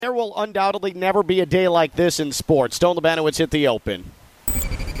There will undoubtedly never be a day like this in sports. Stone Lebanowitz hit the open.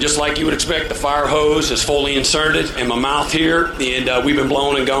 Just like you would expect, the fire hose is fully inserted in my mouth here, and we've been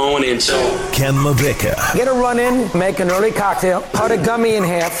blowing and going, and so... Ken LaVicka. Get a run in, make an early cocktail, cut a gummy in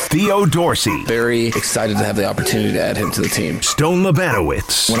half. Theo Dorsey. Very excited to have the opportunity to add him to the team. Stone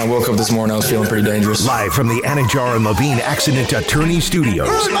Lebanowitz. When I woke up this morning, I was feeling pretty dangerous. Live from the Anajar and Levine Accident Attorney Studios.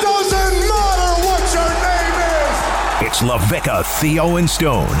 It doesn't matter what your name is! It's LaVicka, Theo, and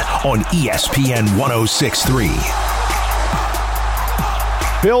Stone on ESPN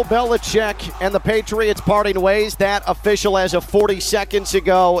 106.3. Bill Belichick and the Patriots parting ways. That official as of 40 seconds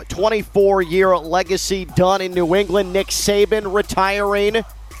ago. 24-year legacy done in New England. Nick Saban retiring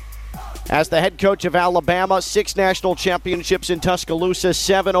as the head coach of Alabama. 6 national championships in Tuscaloosa,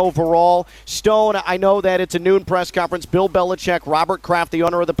 7 overall. Stone, I know that it's a noon press conference. Bill Belichick, Robert Kraft, the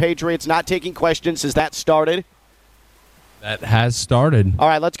owner of the Patriots, not taking questions. Has that started? That has started. All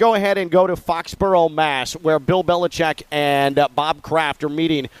right, let's go ahead and go to Foxborough, Mass., where Bill Belichick and Bob Kraft are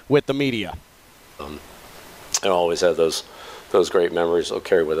meeting with the media. I always have those great memories. I'll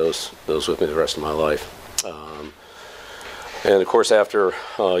carry with those with me the rest of my life. And, of course, after,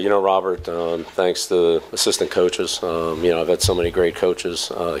 Robert, thanks to the assistant coaches, I've had so many great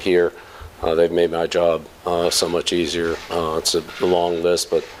coaches here. They've made my job so much easier. It's a long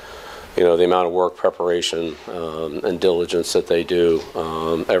list, but the amount of work, preparation, and diligence that they do,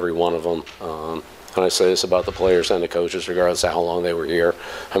 every one of them. And I say this about the players and the coaches, regardless of how long they were here,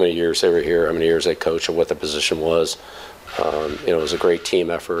 how many years they were here, how many years they coached, or what the position was. It was a great team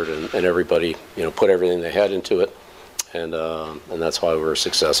effort, and everybody, put everything they had into it, and that's why we were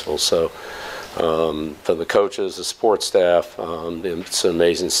successful. So, from the coaches, the support staff, it's an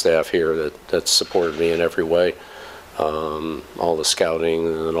amazing staff here that supported me in every way. All the scouting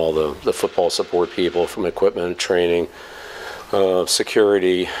and all the football support people, from equipment, training,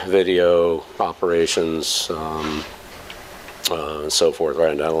 security, video, operations, and so forth,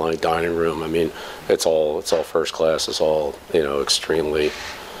 right down the line, dining room. I mean, it's all first class. It's all, extremely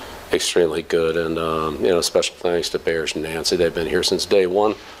good. And, special thanks to Bears and Nancy. They've been here since day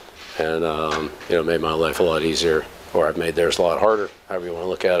one and, made my life a lot easier, or I've made theirs a lot harder, however you want to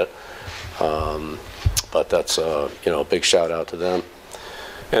look at it. But that's, a big shout out to them.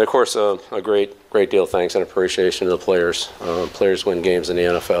 And, of course, a great deal of thanks and appreciation to the players. Players win games in the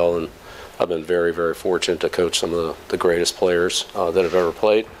NFL, and I've been very, very fortunate to coach some of the greatest players that have ever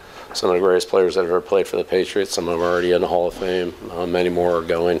played, some of the greatest players that have ever played for the Patriots. Some of them are already in the Hall of Fame. Many more are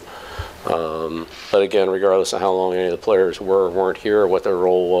going. But, again, regardless of how long any of the players were or weren't here, or what their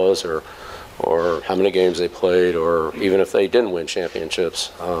role was, or how many games they played, or even if they didn't win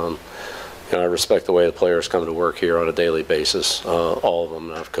championships, I respect the way the players come to work here on a daily basis. All of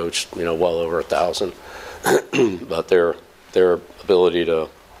them. I've coached, well over 1,000. But their ability to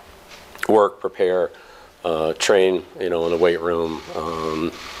work, prepare, train, in the weight room,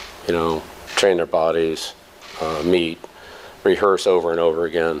 train their bodies, meet, rehearse over and over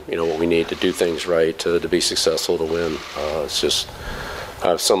again, what we need to do things right to be successful, to win. It's just, I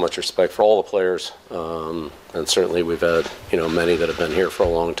have so much respect for all the players, and certainly we've had, many that have been here for a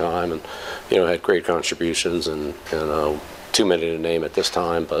long time and, had great contributions, and too many to name at this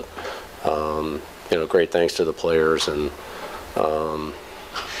time, but, great thanks to the players and to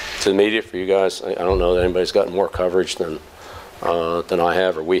the media, for you guys. I don't know that anybody's gotten more coverage than I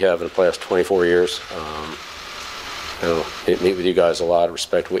have, or we have, in the past 24 years. Meet with you guys a lot,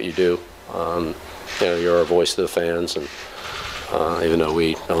 respect what you do. You're a voice to the fans, and even though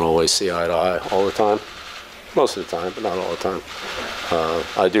we don't always see eye to eye all the time, most of the time, but not all the time,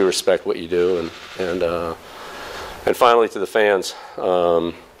 I do respect what you do. And finally, to the fans,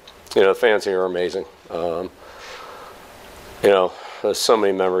 the fans here are amazing. There's so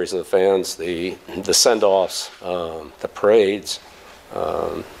many memories of the fans, the send-offs, the parades,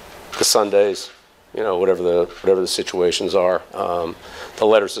 the Sundays, whatever the situations are, the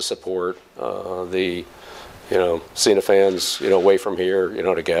letters of support, seeing the fans, away from here,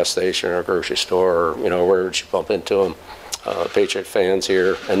 at a gas station or a grocery store, or, wherever you bump into them. Patriot fans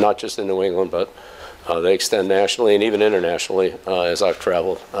here, and not just in New England, but they extend nationally and even internationally as I've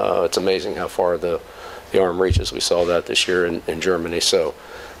traveled. It's amazing how far the arm reaches. We saw that this year in Germany. So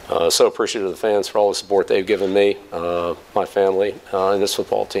appreciative of the fans for all the support they've given me, my family, and this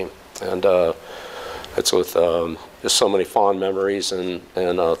football team. And it's with just so many fond memories and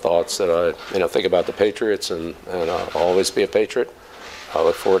thoughts that I think about the Patriots, and I'll always be a Patriot. I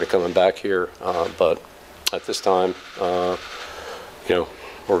look forward to coming back here, but at this time, we're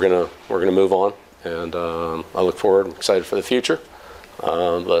gonna move on, and I look forward. I'm excited for the future,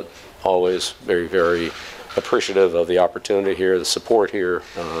 but always very, very appreciative of the opportunity here, the support here,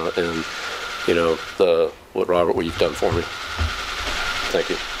 and what you've done for me. Thank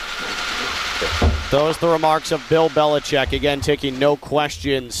you. Those are the remarks of Bill Belichick, again taking no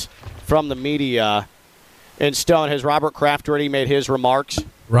questions from the media. And Stone, has Robert Kraft already made his remarks?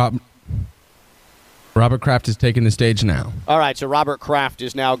 Robert Kraft is taking the stage now. All right, so Robert Kraft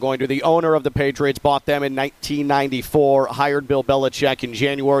is now going to the owner of the Patriots, bought them in 1994, hired Bill Belichick in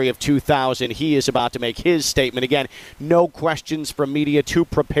January of 2000. He is about to make his statement. Again, no questions from media, 2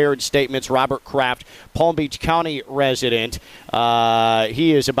 prepared statements. Robert Kraft, Palm Beach County resident,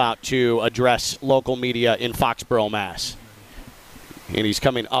 he is about to address local media in Foxborough, Mass. And he's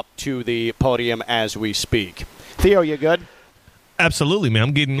coming up to the podium as we speak. Theo, you good? Absolutely, man.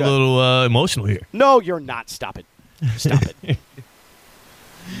 I'm getting a little emotional here. No, you're not. Stop it. Stop it.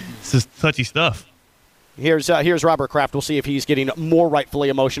 It's just touchy stuff. Here's Robert Kraft. We'll see if he's getting more rightfully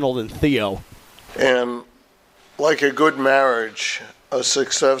emotional than Theo. And like a good marriage, a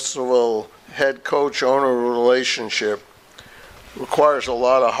successful head coach-owner relationship requires a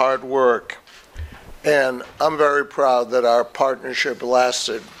lot of hard work. And I'm very proud that our partnership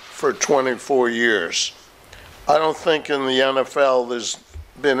lasted for 24 years. I don't think in the NFL there's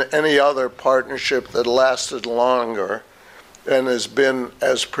been any other partnership that lasted longer and has been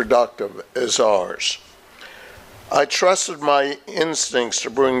as productive as ours. I trusted my instincts to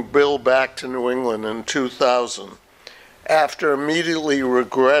bring Bill back to New England in 2000 after immediately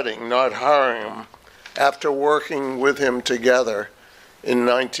regretting not hiring him after working with him together in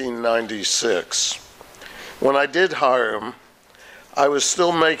 1996. When I did hire him, I was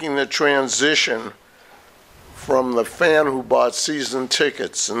still making the transition from the fan who bought season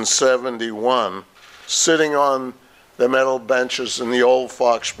tickets in '71, sitting on the metal benches in the old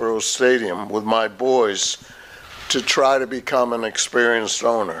Foxborough Stadium with my boys to try to become an experienced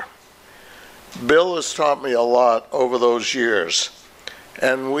owner. Bill has taught me a lot over those years,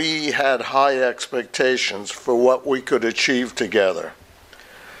 and we had high expectations for what we could achieve together.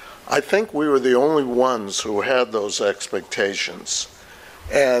 I think we were the only ones who had those expectations,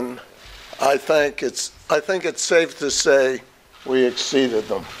 and I think it's safe to say we exceeded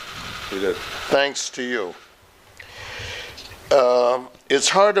them. We did. Thanks to you. It's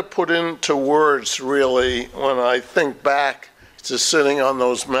hard to put into words, really, when I think back to sitting on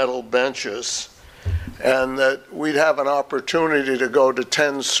those metal benches and that we'd have an opportunity to go to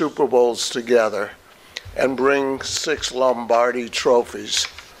 10 Super Bowls together and bring 6 Lombardi trophies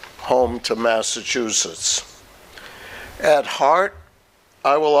home to Massachusetts. At heart,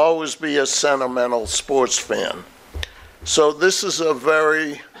 I will always be a sentimental sports fan. So this is a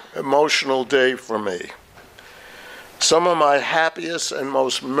very emotional day for me. Some of my happiest and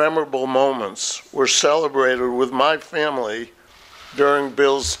most memorable moments were celebrated with my family during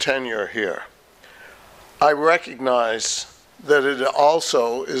Bill's tenure here. I recognize that it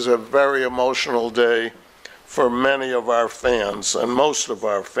also is a very emotional day for many of our fans and most of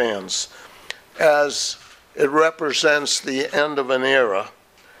our fans, as it represents the end of an era,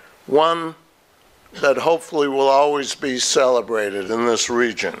 one that hopefully will always be celebrated in this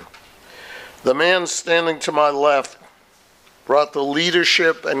region. The man standing to my left brought the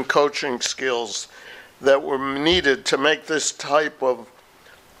leadership and coaching skills that were needed to make this type of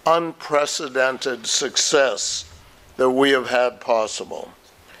unprecedented success that we have had possible.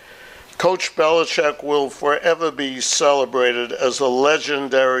 Coach Belichick will forever be celebrated as a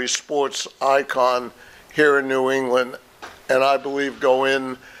legendary sports icon here in New England, and I believe go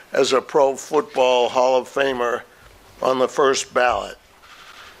in as a Pro Football Hall of Famer on the first ballot.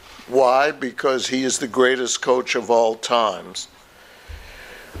 Why? Because he is the greatest coach of all times,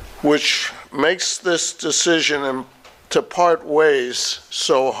 which makes this decision to part ways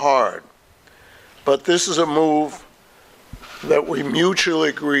so hard. But this is a move that we mutually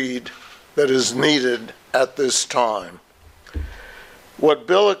agreed that is needed at this time. What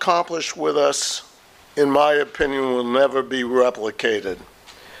Bill accomplished with us, in my opinion, will never be replicated.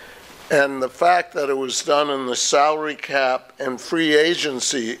 And the fact that it was done in the salary cap and free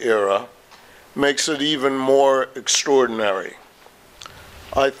agency era makes it even more extraordinary.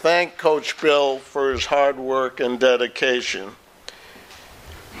 I thank Coach Bill for his hard work and dedication.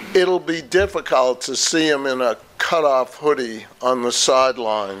 It'll be difficult to see him in a cutoff hoodie on the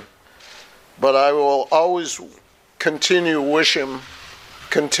sideline, but I will always continue to wish him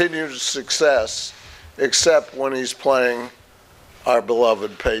continued success, except when he's playing our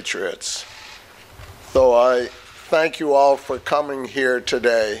beloved Patriots. So I thank you all for coming here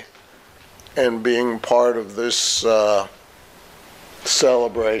today and being part of this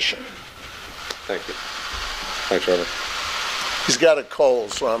celebration. Thank you. Thanks, Robert. He's got a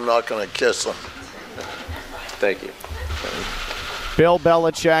cold, so I'm not going to kiss him. Thank you. Bill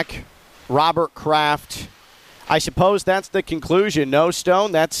Belichick, Robert Kraft. I suppose that's the conclusion. No,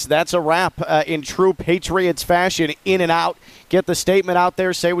 Stone, that's a wrap in true Patriots fashion. In and out. Get the statement out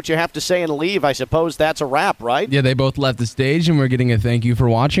there, say what you have to say, and leave. I suppose that's a wrap, right? Yeah, they both left the stage, and we're getting a thank you for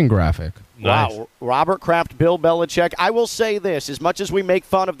watching graphic. Nice. Wow. Robert Kraft, Bill Belichick. I will say this, as much as we make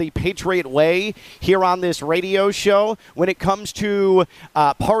fun of the Patriot way here on this radio show, when it comes to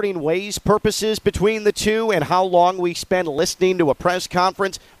parting ways purposes between the two and how long we spend listening to a press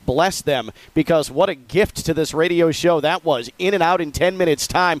conference, bless them, because what a gift to this radio show that was. In and out in 10 minutes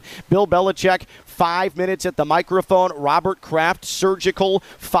time. Bill Belichick, 5 minutes at the microphone. Robert Kraft, surgical,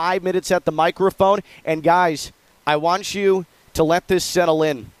 5 minutes at the microphone. And guys, I want you to let this settle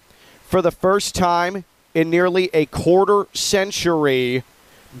in. For the first time in nearly a quarter century,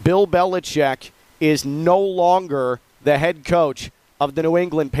 Bill Belichick is no longer the head coach of the New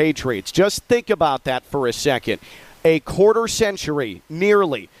England Patriots. Just think about that for a second. A quarter century,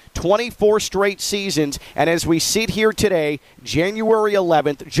 nearly 24 straight seasons, and as we sit here today, January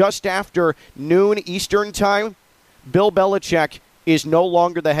 11th, just after noon Eastern time, Bill Belichick is no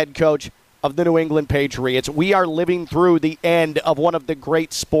longer the head coach of the New England Patriots. We are living through the end of one of the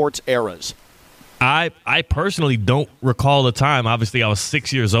great sports eras. I personally don't recall the time. Obviously, I was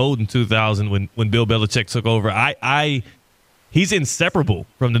 6 years old in 2000 when Bill Belichick took over. He's inseparable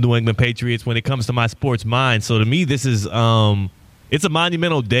from the New England Patriots when it comes to my sports mind. So to me, this is it's a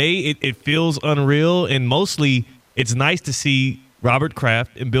monumental day. It feels unreal, and mostly it's nice to see Robert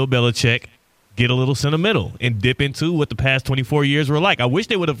Kraft and Bill Belichick get a little sentimental and dip into what the past 24 years were like. I wish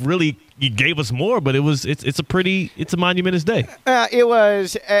they would have really gave us more, but it's a monumentous day. It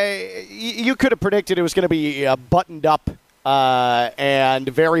was you could have predicted it was going to be buttoned up and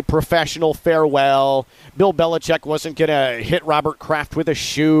very professional farewell. Bill Belichick wasn't going to hit Robert Kraft with a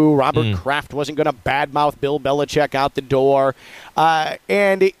shoe. Robert Kraft wasn't going to badmouth Bill Belichick out the door.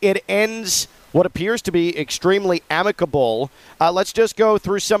 And it ends what appears to be extremely amicable. Let's just go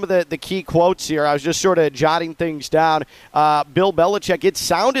through some of the key quotes here. I was just sort of jotting things down. Bill Belichick, it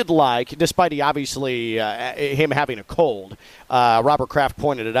sounded like, despite obviously him having a cold, Robert Kraft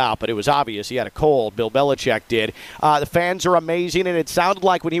pointed it out, but it was obvious he had a cold. Bill Belichick did. The fans are amazing, and it sounded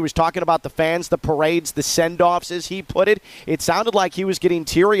like when he was talking about the fans, the parades, the send-offs, as he put it, it sounded like he was getting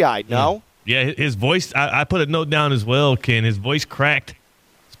teary-eyed, no? Yeah, his voice, I put a note down as well, Ken. His voice cracked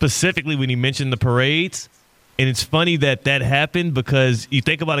specifically when he mentioned the parades. And it's funny that happened because you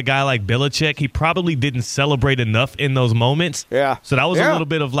think about a guy like Belichick, he probably didn't celebrate enough in those moments. Yeah. So that was a little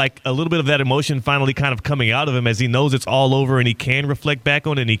bit of that emotion finally kind of coming out of him as he knows it's all over and he can reflect back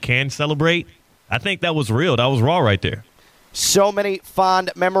on it and he can celebrate. I think that was real. That was raw right there. So many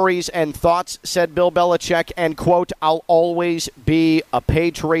fond memories and thoughts, said Bill Belichick, and, quote, I'll always be a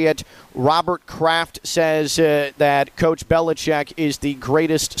Patriot. Robert Kraft says that Coach Belichick is the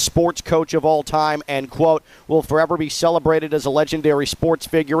greatest sports coach of all time and, quote, will forever be celebrated as a legendary sports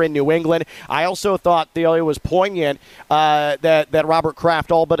figure in New England. I also thought, Theo, it was poignant that Robert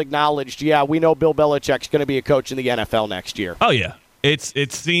Kraft all but acknowledged, yeah, we know Bill Belichick's going to be a coach in the NFL next year. Oh, yeah.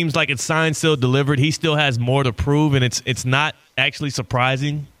 It seems like it's signed, still delivered. He still has more to prove, and it's not actually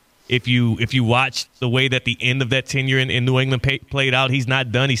surprising if you watch the way that the end of that tenure in New England played out. He's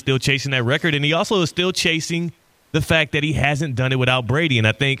not done. He's still chasing that record, and he also is still chasing the fact that he hasn't done it without Brady. And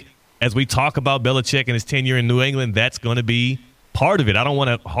I think as we talk about Belichick and his tenure in New England, that's going to be part of it. I don't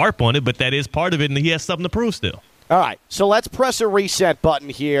want to harp on it, but that is part of it, and he has something to prove still. All right, so let's press a reset button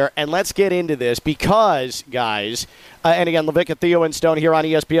here, and let's get into this because, guys, and again, Levick, Theo, and Stone here on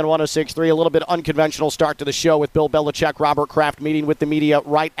ESPN 106.3, a little bit unconventional start to the show with Bill Belichick, Robert Kraft meeting with the media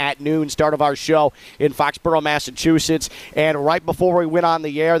right at noon, start of our show in Foxborough, Massachusetts. And right before we went on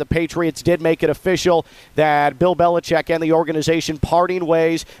the air, the Patriots did make it official that Bill Belichick and the organization parting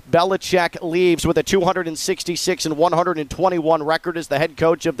ways. Belichick leaves with a 266-121 record as the head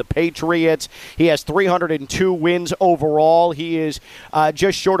coach of the Patriots. He has 302 wins overall. He is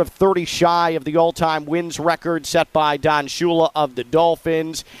just short of 30 shy of the all-time wins record set by Don Shula of the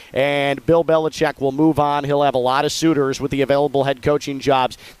Dolphins, and Bill Belichick will move on. He'll have a lot of suitors with the available head coaching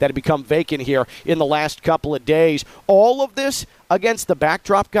jobs that have become vacant here in the last couple of days. All of this against the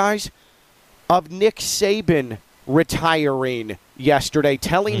backdrop, guys, of Nick Saban retiring yesterday,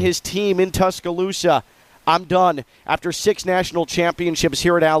 telling his team in Tuscaloosa, I'm done. After 6 national championships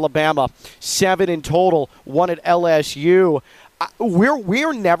here at Alabama, 7 in total, 1 at LSU,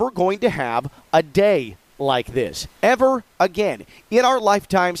 we're never going to have a day like this ever again in our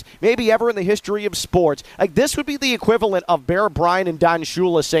lifetimes, maybe ever in the history of sports. Like, this would be the equivalent of Bear Bryant and Don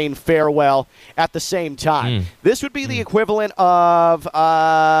Shula saying farewell at the same time. This would be the equivalent of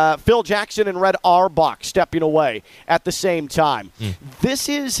Phil Jackson and Red Auerbach stepping away at the same time. This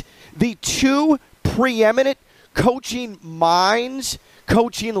is the two preeminent coaching minds,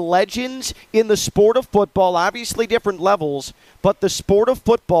 coaching legends in the sport of football, obviously different levels, but the sport of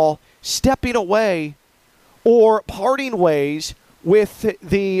football stepping away or parting ways with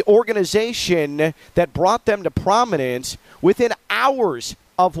the organization that brought them to prominence within hours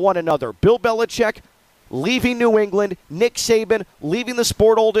of one another. Bill Belichick leaving New England, Nick Saban leaving the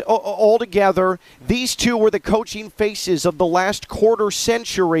sport altogether. These two were the coaching faces of the last quarter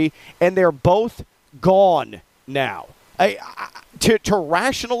century, and they're both gone now. To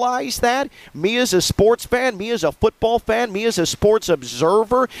rationalize that, me as a sports fan, me as a football fan, me as a sports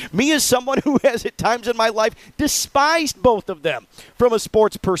observer, me as someone who has at times in my life despised both of them from a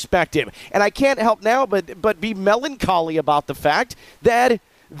sports perspective. And I can't help now but be melancholy about the fact that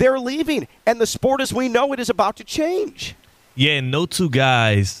they're leaving, and the sport as we know it is about to change. Yeah, and no two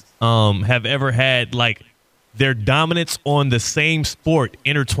guys have ever had, like, their dominance on the same sport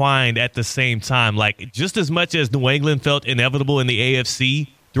intertwined at the same time. Like, just as much as New England felt inevitable in the AFC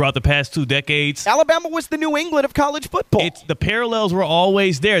throughout the past 2 decades, Alabama was the New England of college football. The parallels were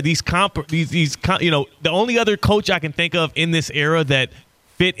always there. The only other coach I can think of in this era that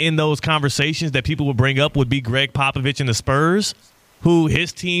fit in those conversations that people would bring up would be Greg Popovich and the Spurs, who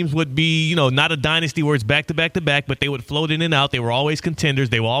his teams would be, not a dynasty where it's back-to-back-to-back, but they would float in and out. They were always contenders.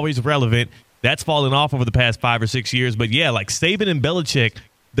 They were always relevant. That's fallen off over the past 5 or 6 years. But, yeah, like Saban and Belichick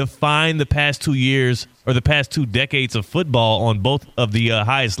defined the past 2 years or the past 2 decades of football on both of the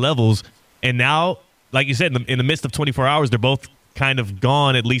highest levels. And now, like you said, in the midst of 24 hours, they're both kind of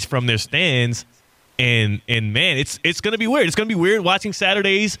gone, at least from their stands. And man, it's going to be weird. It's going to be weird watching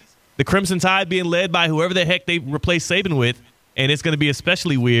Saturdays, the Crimson Tide being led by whoever the heck they replace Saban with. And it's going to be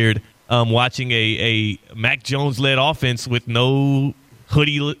especially weird watching a Mac Jones-led offense with no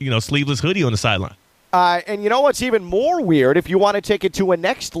hoodie, sleeveless hoodie on the sideline. And you know what's even more weird, if you want to take it to a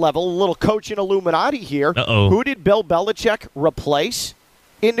next level, a little coaching Illuminati here. Who did Bill Belichick replace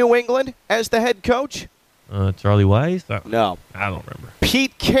in New England as the head coach? Charlie Weiss? No. I don't remember.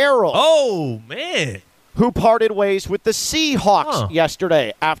 Pete Carroll. Oh, man. Who parted ways with the Seahawks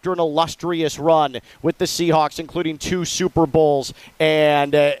yesterday after an illustrious run with the Seahawks, including 2 Super Bowls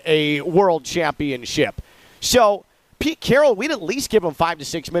and a world championship. So Pete Carroll, we'd at least give him 5 to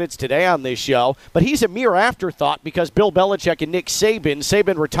 6 minutes today on this show, but he's a mere afterthought because Bill Belichick and Nick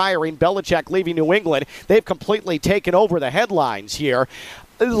Saban retiring, Belichick leaving New England, they've completely taken over the headlines here.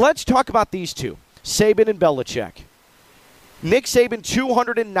 Let's talk about these two, Saban and Belichick. Nick Saban,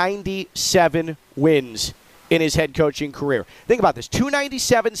 297 wins in his head coaching career. Think about this,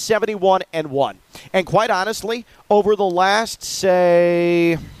 297, 71, and 1. And quite honestly, over the last,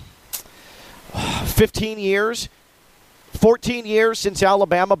 say, 15 years, 14 years since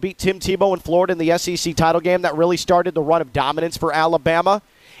Alabama beat Tim Tebow in Florida in the SEC title game, that really started the run of dominance for Alabama.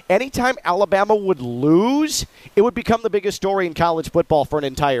 Anytime Alabama would lose, it would become the biggest story in college football for an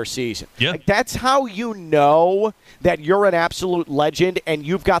entire season. Yeah. Like, that's how you know that you're an absolute legend and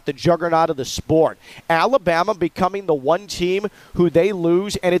you've got the juggernaut of the sport. Alabama becoming the one team who they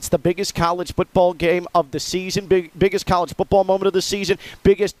lose, and it's the biggest college football game of the season, biggest college football moment of the season,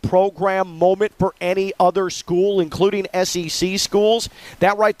 biggest program moment for any other school, including SEC schools.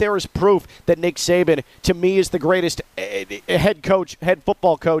 That right there is proof that Nick Saban, to me, is the greatest head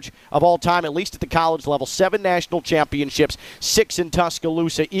football coach of all time, at least at the college level. 7 national championships, 6 in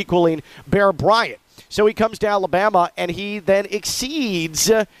Tuscaloosa, equaling Bear Bryant. So he comes to Alabama, and he then exceeds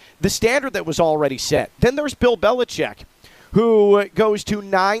the standard that was already set. Then there's Bill Belichick, who goes to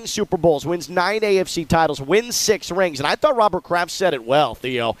 9 Super Bowls, wins 9 AFC titles, wins 6 rings. And I thought Robert Kraft said it well,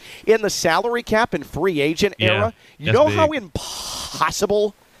 Theo. In the salary cap and free agent era, you know how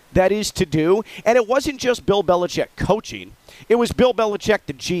impossible that is to do? And it wasn't just Bill Belichick coaching. It was Bill Belichick,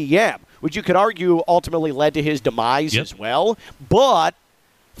 the GM, which you could argue ultimately led to his demise as well. But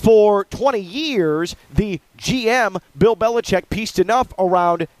for 20 years, the GM, Bill Belichick, pieced enough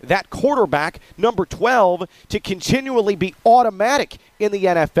around that quarterback, number 12, to continually be automatic in the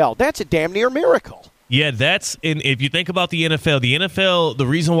NFL. That's a damn near miracle. Yeah, if you think about the NFL, the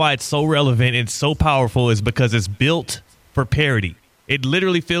reason why it's so relevant and so powerful is because it's built for parity. It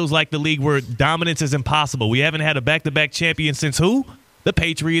literally feels like the league where dominance is impossible. We haven't had a back-to-back champion since who? The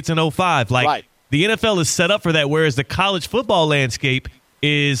Patriots in 2005. The NFL is set up for that, whereas the college football landscape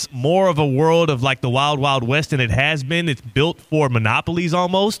is more of a world of like the Wild Wild West than it has been. It's built for monopolies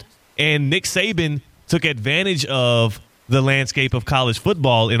almost. And Nick Saban took advantage of the landscape of college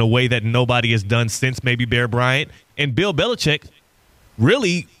football in a way that nobody has done since maybe Bear Bryant. And Bill Belichick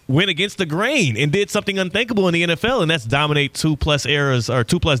really went against the grain and did something unthinkable in the NFL, and that's dominate 2+ eras or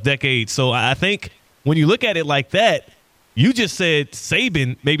 2+ decades. So I think when you look at it like that, you just said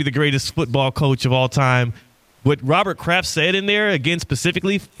Saban, maybe the greatest football coach of all time. What Robert Kraft said in there, again,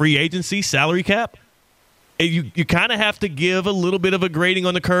 specifically free agency, salary cap, you kind of have to give a little bit of a grading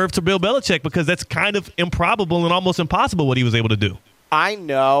on the curve to Bill Belichick because that's kind of improbable and almost impossible what he was able to do. I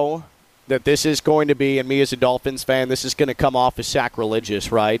know that this is going to be, and me as a Dolphins fan, this is going to come off as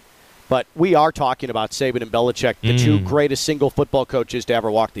sacrilegious, right? But we are talking about Saban and Belichick, the two greatest single football coaches to ever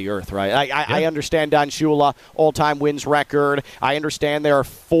walk the earth, right? I understand Don Shula, all-time wins record. I understand there are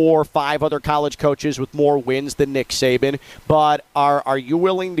 4 or 5 other college coaches with more wins than Nick Saban. But are you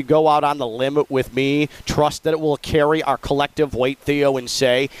willing to go out on the limb with me, trust that it will carry our collective weight, Theo, and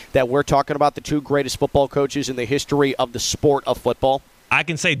say that we're talking about the 2 greatest football coaches in the history of the sport of football? I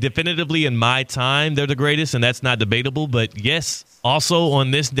can say definitively in my time they're the greatest, and that's not debatable. But, yes, also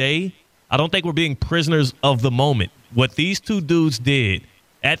on this day, I don't think we're being prisoners of the moment. What these 2 dudes did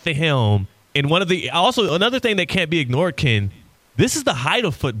at the helm, and also another thing that can't be ignored, Ken, this is the height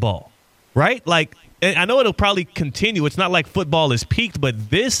of football, right? Like, and I know it'll probably continue. It's not like football has peaked, but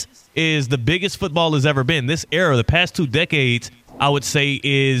this is the biggest football has ever been. This era, the past 2 decades, I would say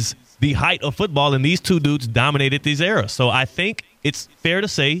is the height of football, and these 2 dudes dominated these eras. So I think it's fair to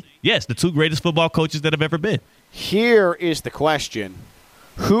say, yes, the 2 greatest football coaches that have ever been. Here is the question.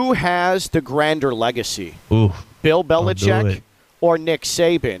 Who has the grander legacy? Ooh, Bill Belichick or Nick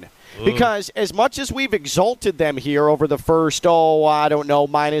Saban? Ooh. Because as much as we've exalted them here over the first,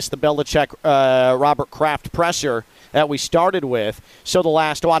 minus the Belichick Robert Kraft presser that we started with, so the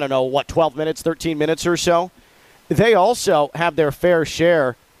last, 12 minutes, 13 minutes or so, they also have their fair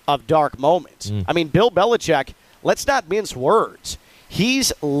share of dark moments. I mean, Bill Belichick, let's not mince words.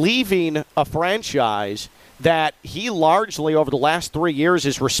 He's leaving a franchise that he largely over the last 3 years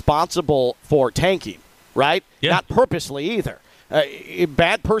is responsible for tanking, right? Yeah. Not purposely either.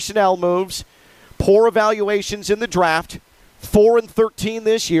 Bad personnel moves, poor evaluations in the draft, 4-13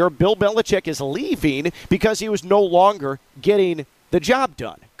 this year. Bill Belichick is leaving because he was no longer getting the job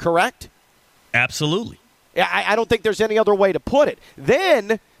done, correct? Absolutely. I don't think there's any other way to put it.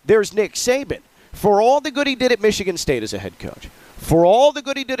 Then there's Nick Saban. For all the good he did at Michigan State as a head coach, for all the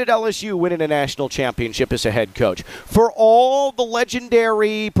good he did at LSU winning a national championship as a head coach, for all the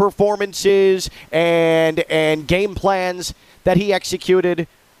legendary performances and game plans that he executed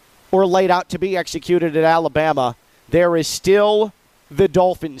or laid out to be executed at Alabama, there is still the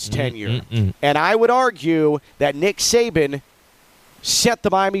Dolphins' tenure. And I would argue that Nick Saban set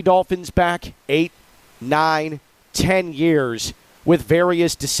the Miami Dolphins back 8, 9, 10 years with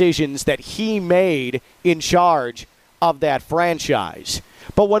various decisions that he made in charge of that franchise.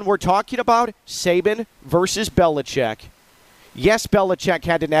 But when we're talking about Saban versus Belichick, yes, Belichick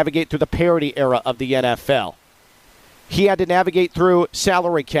had to navigate through the parity era of the NFL. He had to navigate through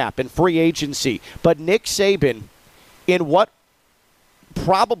salary cap and free agency. But Nick Saban, in what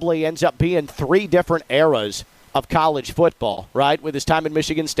probably ends up being 3 different eras of college football, right? With his time in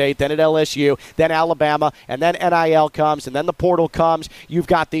Michigan State, then at LSU, then Alabama, and then NIL comes, and then the portal comes. You've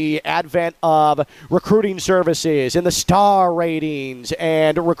got the advent of recruiting services and the star ratings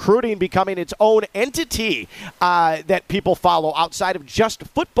and recruiting becoming its own entity that people follow outside of just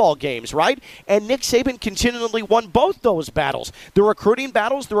football games, right? And Nick Saban continually won both those battles, the recruiting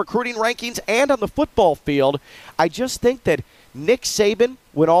battles, the recruiting rankings, and on the football field. I just think that Nick Saban,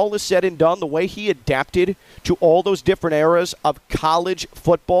 when all is said and done, the way he adapted to all those different eras of college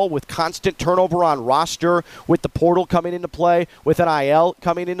football with constant turnover on roster, with the portal coming into play, with NIL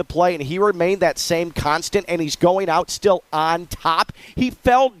coming into play, and he remained that same constant, and he's going out still on top. He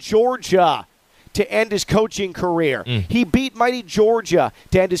felled Georgia to end his coaching career. He beat mighty Georgia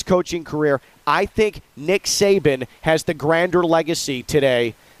to end his coaching career. I think Nick Saban has the grander legacy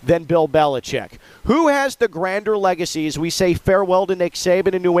today than Bill Belichick. Who has the grander legacy as we say farewell to Nick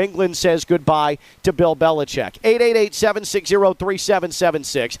Saban and New England says goodbye to Bill Belichick?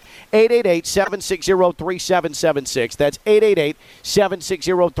 888-760-3776. 888-760-3776. That's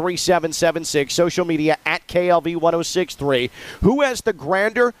 888-760-3776. Social media at KLV1063. Who has the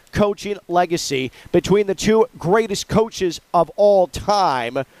grander coaching legacy between the 2 greatest coaches of all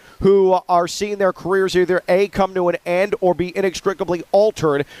time who are seeing their careers either A, come to an end or be inextricably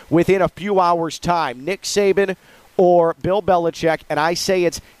altered within a few hours' time? Nick Saban or Bill Belichick, and I say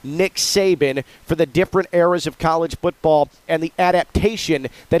it's Nick Saban for the different eras of college football and the adaptation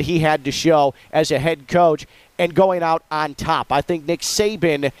that he had to show as a head coach and going out on top. I think Nick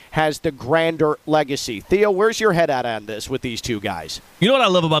Saban has the grander legacy. Theo, where's your head at on this with these two guys? You know what I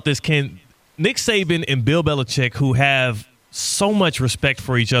love about this, Ken? Nick Saban and Bill Belichick, who have so much respect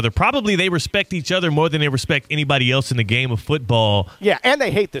for each other. Probably they respect each other more than they respect anybody else in the game of football. Yeah, and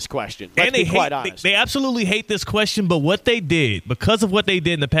they hate this question. Let's be quite honest. They absolutely hate this question, but what they did, because of what they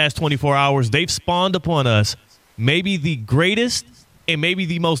did in the past 24 hours, they've spawned upon us maybe the greatest and maybe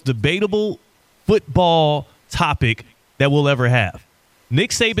the most debatable football topic that we'll ever have.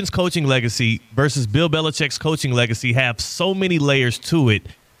 Nick Saban's coaching legacy versus Bill Belichick's coaching legacy have so many layers to it.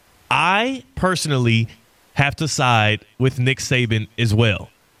 I personally have to side with Nick Saban as well.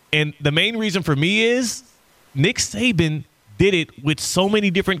 And the main reason for me is Nick Saban did it with so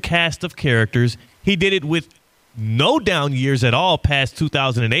many different cast of characters. He did it with no down years at all past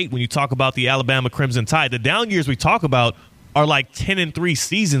 2008 when you talk about the Alabama Crimson Tide. The down years we talk about are like 10-3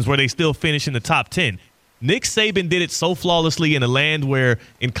 seasons where they still finish in the top 10. Nick Saban did it so flawlessly in a land where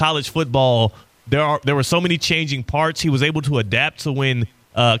in college football there were so many changing parts. He was able to adapt to when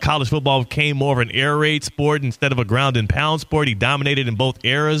college football became more of an air raid sport instead of a ground and pound sport. He dominated in both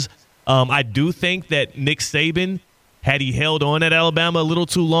eras. I do think that Nick Saban, had he held on at Alabama a little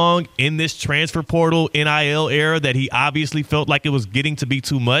too long in this transfer portal NIL era that he obviously felt like it was getting to be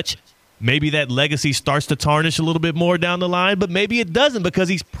too much, maybe that legacy starts to tarnish a little bit more down the line, but maybe it doesn't because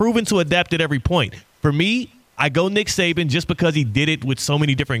he's proven to adapt at every point. For me, I go Nick Saban just because he did it with so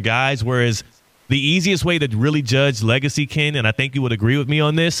many different guys, whereas the easiest way to really judge legacy, Ken, and I think you would agree with me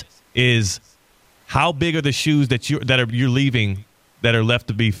on this, is how big are the shoes that you're leaving that are left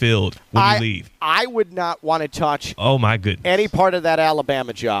to be filled when you leave? I would not want to touch my goodness, any part of that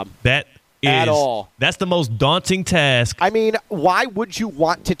Alabama job. At all. That's the most daunting task. I mean, why would you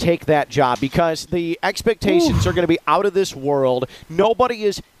want to take that job? Because the expectations are going to be out of this world. Nobody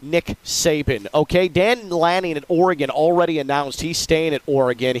is Nick Saban, okay? Dan Lanning at Oregon already announced he's staying at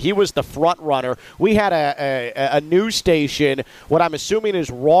Oregon. He was the front runner. We had a news station, what I'm assuming is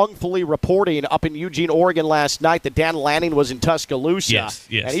wrongfully reporting up in Eugene, Oregon last night that Dan Lanning was in Tuscaloosa. Yes.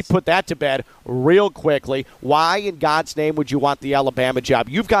 And he put that to bed real quickly. Why in God's name would you want the Alabama job?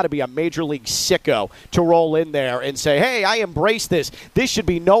 You've got to be a major league sicko to roll in there and say, hey, I embrace this. This should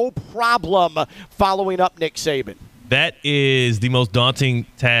be no problem following up Nick Saban. That is the most daunting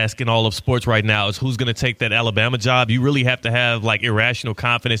task in all of sports right now is who's going to take that Alabama job. You really have to have like irrational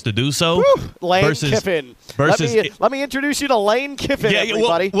confidence to do so. Lane Kiffin. Let me introduce you to Lane Kiffin,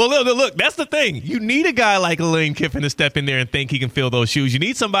 everybody. Well, look, that's the thing. You need a guy like Lane Kiffin to step in there and think he can fill those shoes. You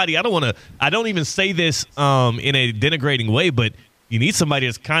need somebody, I don't even say this in a denigrating way, but you need somebody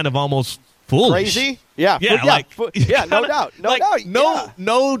that's kind of almost foolish. Crazy? Yeah. No doubt.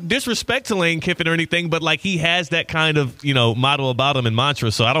 No disrespect to Lane Kiffin or anything, but like he has that kind of, motto about him and mantra.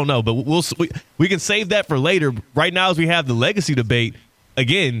 So I don't know, but we can save that for later. Right now, as we have the legacy debate,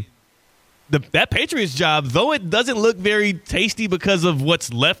 again, that Patriots job, though it doesn't look very tasty because of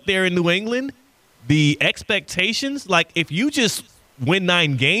what's left there in New England, the expectations, like if you just win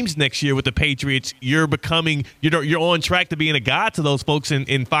 9 games next year with the Patriots, you're on track to being a god to those folks in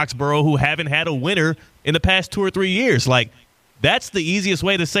Foxborough who haven't had a winner in the past 2 or 3 years. Like, that's the easiest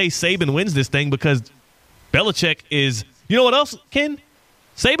way to say Saban wins this thing because Belichick is – you know what else, Ken?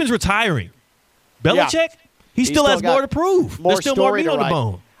 Saban's retiring. Belichick, he still has more to prove. There's still more meat on the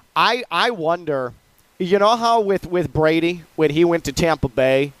bone. I wonder, you know how with Brady, when he went to Tampa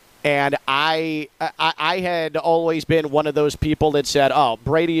Bay, and I had always been one of those people that said, oh,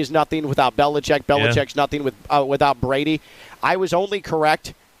 Brady is nothing without Belichick. Belichick's nothing without Brady. I was only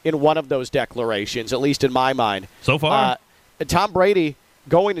correct in one of those declarations, at least in my mind. So far. Tom Brady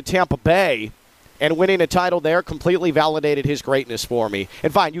going to Tampa Bay and winning a title there completely validated his greatness for me.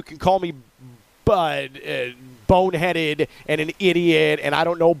 And fine, you can call me boneheaded and an idiot and I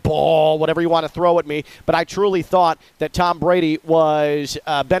don't know ball, whatever you want to throw at me, but I truly thought that Tom Brady was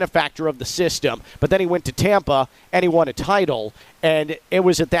a benefactor of the system. But then he went to Tampa and he won a title, and it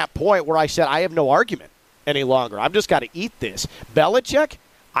was at that point where I said I have no argument any longer. I've just got to eat this. Belichick,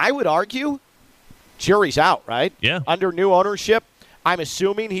 I would argue, jury's out, right? Yeah. Under new ownership, I'm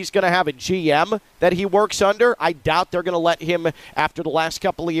assuming he's going to have a GM that he works under. I doubt they're going to let him, after the last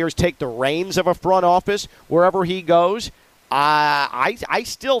couple of years, take the reins of a front office wherever he goes. I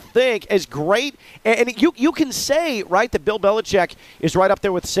still think as great, and you can say, right, that Bill Belichick is right up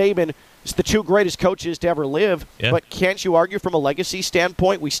there with Saban It's the two greatest coaches to ever live, but can't you argue from a legacy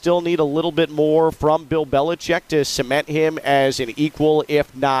standpoint we still need a little bit more from Bill Belichick to cement him as an equal,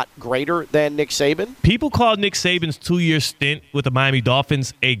 if not greater, than Nick Saban? People call Nick Saban's 2-year stint with the Miami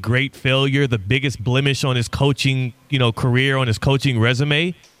Dolphins a great failure, the biggest blemish on his coaching career, on his coaching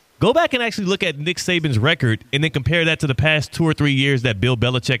resume. Go back and actually look at Nick Saban's record and then compare that to the past 2 or 3 years that Bill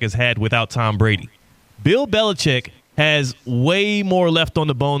Belichick has had without Tom Brady. Bill Belichick has way more left on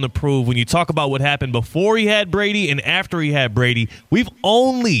the bone to prove when you talk about what happened before he had Brady and after he had Brady. We've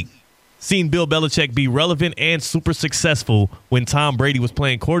only seen Bill Belichick be relevant and super successful when Tom Brady was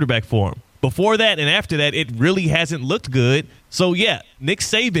playing quarterback for him. Before that and after that, it really hasn't looked good. So, yeah, Nick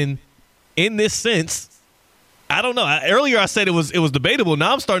Saban, in this sense, I don't know. Earlier I said it was debatable.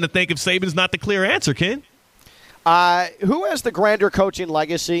 Now I'm starting to think if Saban's not the clear answer, Ken. Who has the grander coaching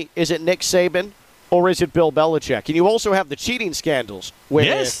legacy? Is it Nick Saban? Or is it Bill Belichick? And you also have the cheating scandals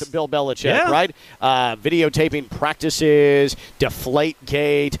with Bill Belichick, right? Videotaping practices,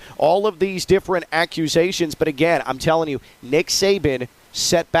 Deflategate, all of these different accusations. But again, I'm telling you, Nick Saban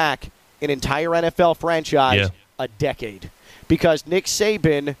set back an entire NFL franchise a decade. Because Nick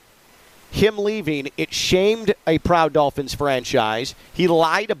Saban, him leaving, it shamed a proud Dolphins franchise. He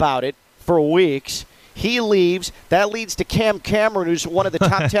lied about it for weeks. He leaves. That leads to Cam Cameron, who's one of the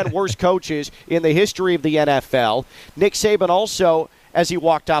top 10 worst coaches in the history of the NFL. Nick Saban also, as he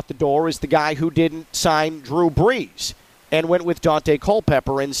walked out the door, is the guy who didn't sign Drew Brees and went with Dante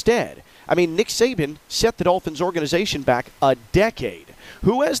Culpepper instead. I mean, Nick Saban set the Dolphins organization back a decade.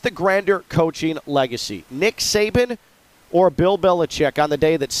 Who has the grander coaching legacy? Nick Saban or Bill Belichick on the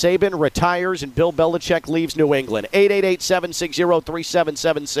day that Saban retires and Bill Belichick leaves New England?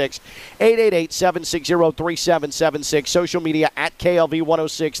 888-760-3776. 888-760-3776. Social media at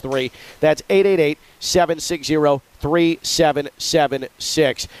KLV1063. That's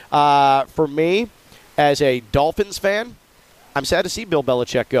 888-760-3776. For me, as a Dolphins fan, I'm sad to see Bill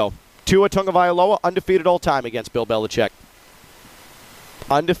Belichick go. Tua Tagovailoa, undefeated all time against Bill Belichick.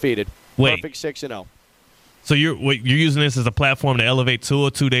 Undefeated. Wait. Perfect 6-0. So you're using this as a platform to elevate Tua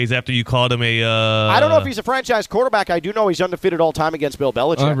 2 days after you called him a I don't know if he's a franchise quarterback. I do know he's undefeated all time against Bill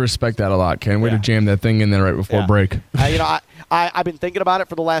Belichick. I respect that a lot, Ken. Way to jam that thing in there right before break. I've been thinking about it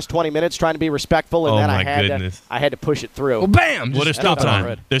for the last 20 minutes, trying to be respectful, and then I had to push it through. Well, bam! Well, there's still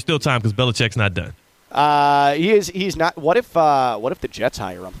time. There's still time because Belichick's not done. He's not. What if the Jets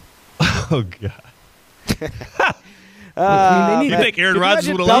hire him? Oh God. You think Aaron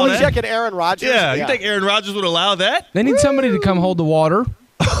Rodgers would allow that? Belichick and Aaron Rodgers? Yeah, you think Aaron Rodgers would allow that? They need somebody to come hold the water.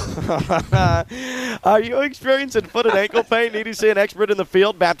 Are you experiencing foot and ankle pain? Need to see an expert in the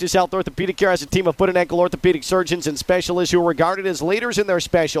field? Baptist Health Orthopedic Care has a team of foot and ankle orthopedic surgeons and specialists who are regarded as leaders in their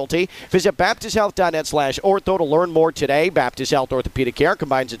specialty. Visit baptisthealth.net/ortho to learn more today. Baptist Health Orthopedic Care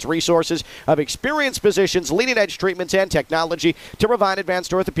combines its resources of experienced physicians, leading-edge treatments, and technology to provide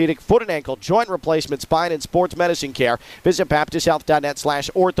advanced orthopedic, foot and ankle, joint replacement, spine, and sports medicine care. Visit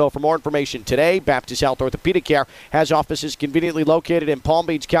baptisthealth.net/ortho for more information today. Baptist Health Orthopedic Care has offices conveniently located in Palm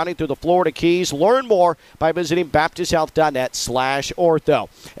Beach County through the Florida Keys. Learn more by visiting baptisthealth.net/ortho.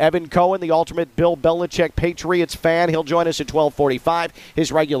 Evan Cohen, the ultimate Bill Belichick Patriots fan, he'll join us at 12:45,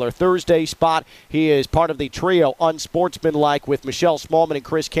 his regular Thursday spot. He is part of the trio Unsportsmanlike with Michelle Smallman and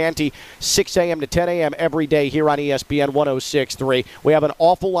Chris Canty, 6 a.m. to 10 a.m. every day here on ESPN 106.3. We have an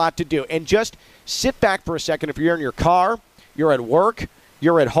awful lot to do. And just sit back for a second. If you're in your car, you're at work,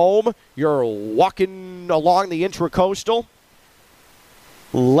 you're at home, you're walking along the Intracoastal,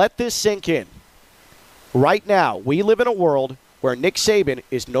 let this sink in. Right now, we live in a world where Nick Saban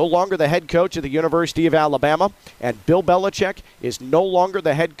is no longer the head coach of the University of Alabama, and Bill Belichick is no longer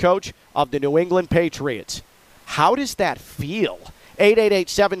the head coach of the New England Patriots. How does that feel?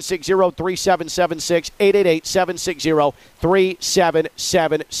 888-760-3776,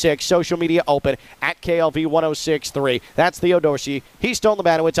 888-760-3776. Social media open at KLV1063. That's Theo Dorsey. He's Stone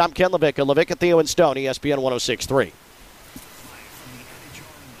Lebanowitz. I'm Ken Levicka. Levicka, Theo, and Stone, ESPN 1063.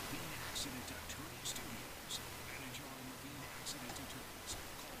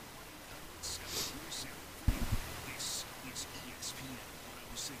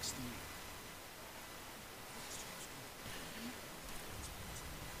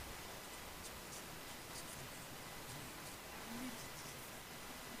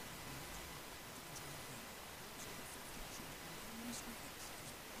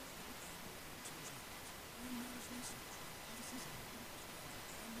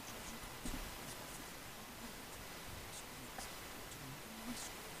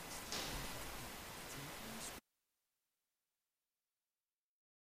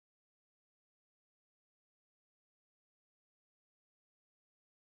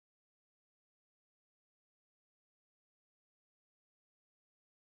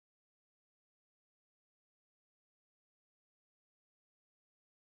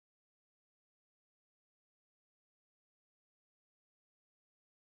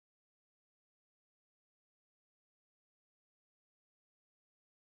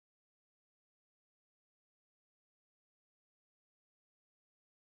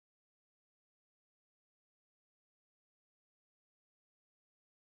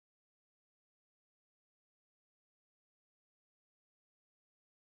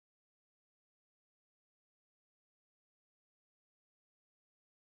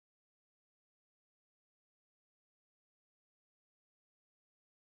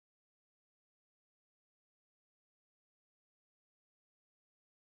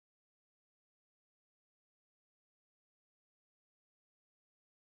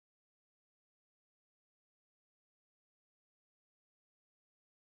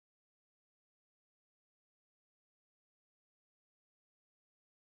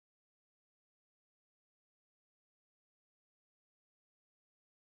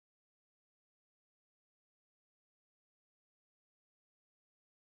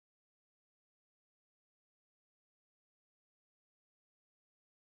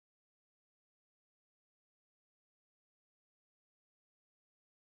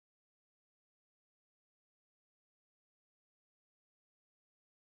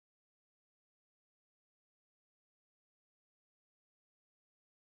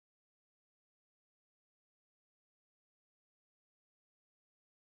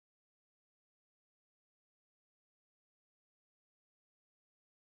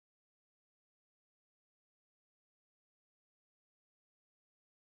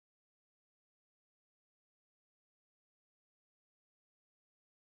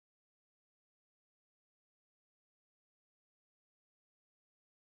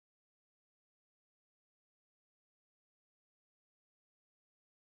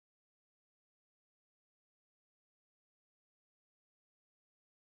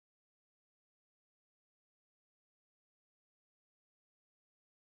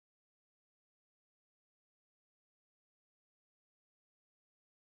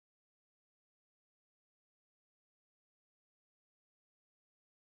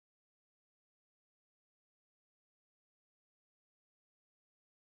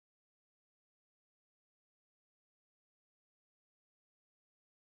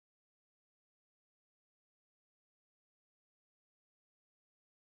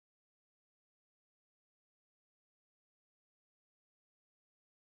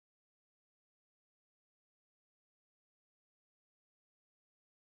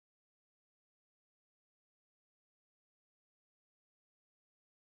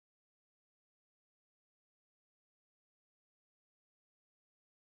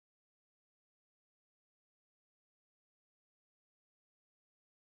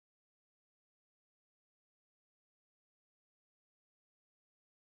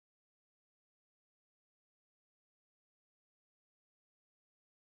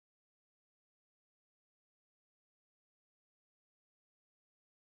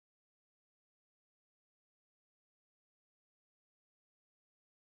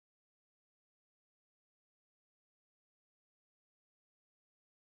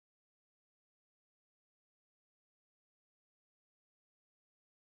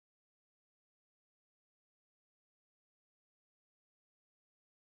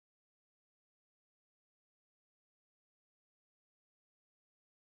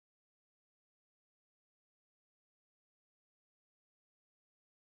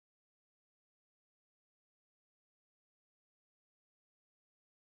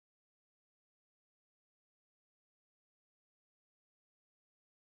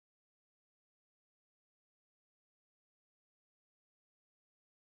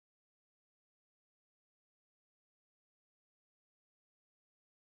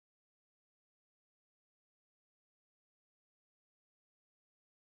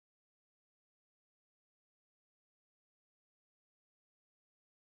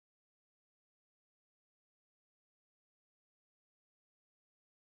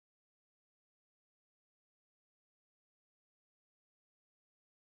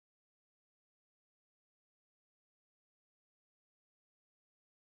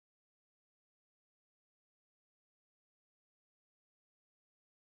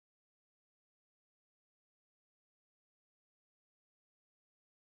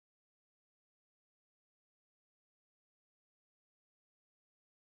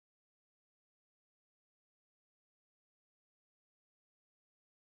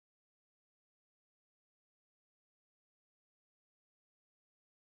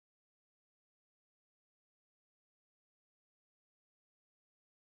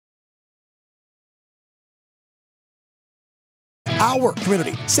 our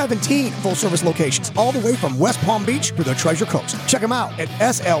community. 17 full-service locations, all the way from West Palm Beach to the Treasure Coast. Check them out at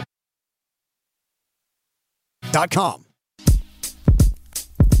sl.com.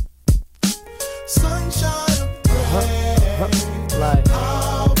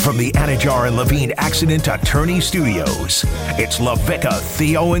 From the Anajar and Levine Accident Attorney Studios, it's LaVicka,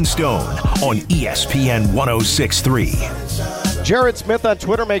 Theo, and Stone on ESPN 106.3. Jared Smith on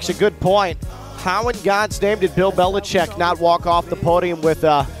Twitter makes a good point. How in God's name did Bill Belichick not walk off the podium with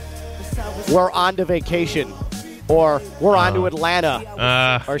we're on to vacation or we're on to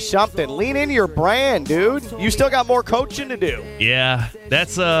Atlanta or something? Lean into your brand, dude. You still got more coaching to do. Yeah, that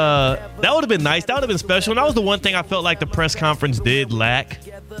would have been nice. That would have been special. And that was the one thing I felt like the press conference did lack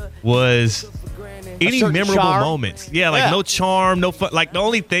was any memorable moments. Yeah, no charm, no fun. Like, the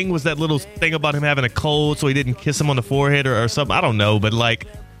only thing was that little thing about him having a cold so he didn't kiss him on the forehead or something. I don't know, but I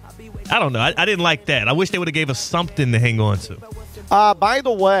don't know. I didn't like that. I wish they would have gave us something to hang on to. By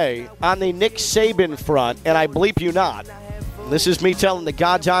the way, on the Nick Saban front, and I bleep you not, this is me telling the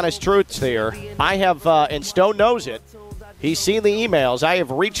God's honest truths here. I have, and Stone knows it, he's seen the emails. I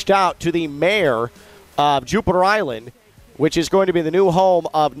have reached out to the mayor of Jupiter Island, which is going to be the new home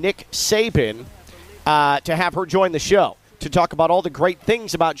of Nick Saban, to have her join the show to talk about all the great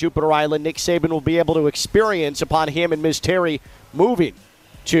things about Jupiter Island Nick Saban will be able to experience upon him and Ms. Terry moving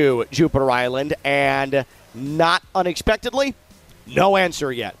to Jupiter Island. And not unexpectedly, no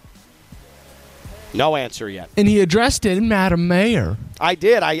answer yet. No answer yet. And he addressed it, Madam Mayor. I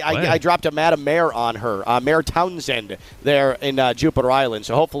did. I dropped a Madam Mayor on her, Mayor Townsend, there in Jupiter Island.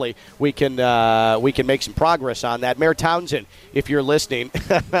 So hopefully we can make some progress on that. Mayor Townsend, if you're listening,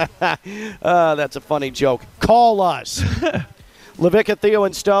 that's a funny joke. Call us. LaVicka, Theo,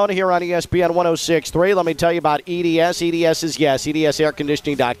 and Stone here on ESPN 106.3. Let me tell you about EDS. EDS is yes.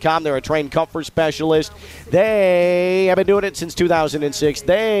 EDSairconditioning.com. They're a trained comfort specialist. They have been doing it since 2006.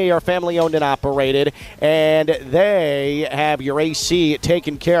 They are family-owned and operated, and they have your AC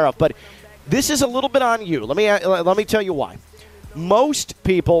taken care of. But this is a little bit on you. Let me tell you why. Most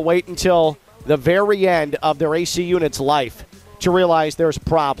people wait until the very end of their AC unit's life to realize there's a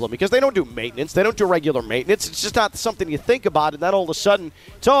problem because they don't do maintenance. They don't do regular maintenance. It's just not something you think about, and then all of a sudden,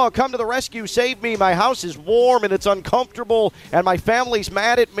 come to the rescue, save me. My house is warm and it's uncomfortable, and my family's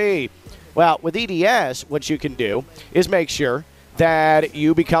mad at me. Well, with EDS, what you can do is make sure that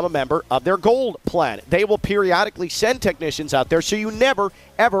you become a member of their Gold plan. They will periodically send technicians out there so you never,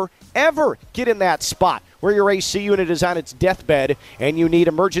 ever, ever get in that spot where your AC unit is on its deathbed and you need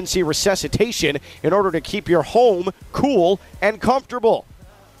emergency resuscitation in order to keep your home cool and comfortable.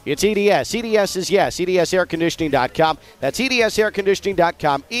 It's EDS. EDS is yes. EDSairconditioning.com. That's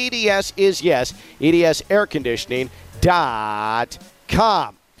EDSairconditioning.com. EDS is yes.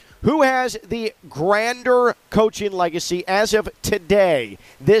 EDSairconditioning.com. Who has the grander coaching legacy as of today,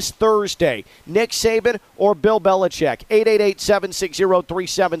 this Thursday? Nick Saban or Bill Belichick?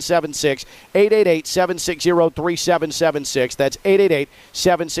 888-760-3776. 888-760-3776. That's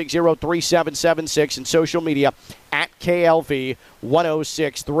 888-760-3776. And social media at KLV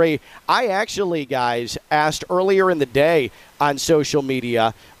 1063. I actually, guys, asked earlier in the day on social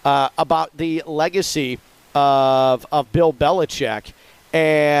media about the legacy of Bill Belichick.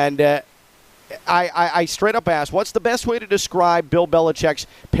 And I straight up asked, what's the best way to describe Bill Belichick's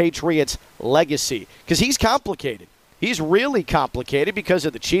Patriots legacy? Because he's complicated. He's really complicated because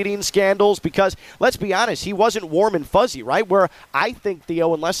of the cheating scandals, because, let's be honest, he wasn't warm and fuzzy, right? Where I think,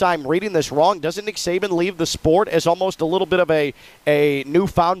 Theo, unless I'm reading this wrong, doesn't Nick Saban leave the sport as almost a little bit of a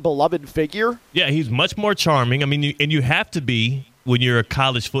newfound beloved figure? Yeah, he's much more charming. I mean, and you have to be when you're a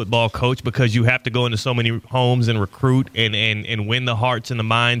college football coach because you have to go into so many homes and recruit and win the hearts and the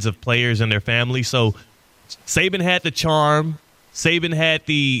minds of players and their families. So Saban had the charm. Saban had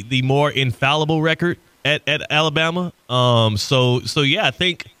the more infallible record at Alabama. So yeah, I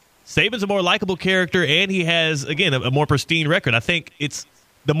think Saban's a more likable character, and he has, again, a more pristine record. I think it's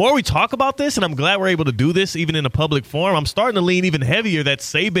the more we talk about this, and I'm glad we're able to do this even in a public forum, I'm starting to lean even heavier that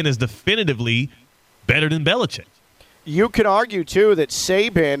Saban is definitively better than Belichick. You could argue, too, that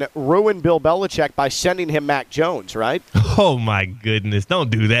Saban ruined Bill Belichick by sending him Mac Jones, right? Oh, my goodness.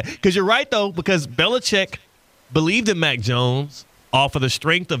 Don't do that. Because you're right, though, because Belichick believed in Mac Jones off of the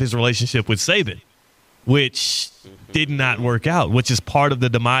strength of his relationship with Saban, which did not work out, which is part of the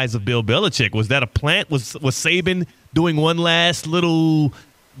demise of Bill Belichick. Was that a plant? Was Saban doing one last little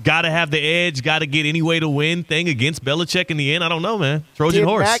got to have the edge, got to get any way to win thing against Belichick in the end? I don't know, man. Trojan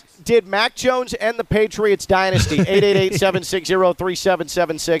horse. Did Mac Jones end the Patriots dynasty?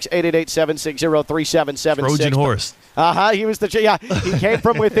 888-760-3776, 888-760-3776. Trojan horse. He was he came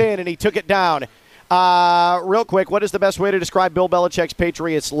from within and he took it down. Real quick, what is the best way to describe Bill Belichick's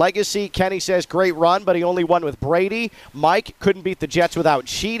Patriots legacy? Kenny says great run, but he only won with Brady. Mike couldn't beat the Jets without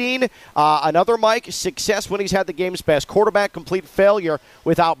cheating. Another Mike, success when he's had the game's best quarterback, complete failure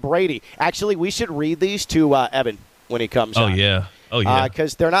without Brady. Actually, we should read these to Evan when he comes on. Oh, yeah.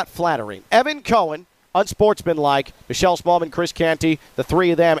 Because they're not flattering. Evan Cohen, unsportsmanlike. Michelle Smallman, Chris Canty, the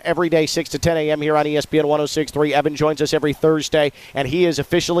three of them every day, 6 to 10 a.m. here on ESPN 106.3. Evan joins us every Thursday, and he is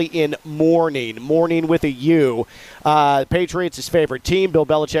officially in mourning with a U. Patriots his favorite team. Bill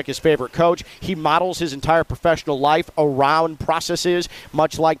Belichick his favorite coach. He models his entire professional life around processes,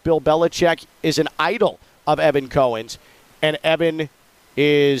 much like Bill Belichick is an idol of Evan Cohen's. And Evan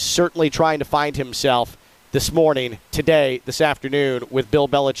is certainly trying to find himself this morning, today, this afternoon, with Bill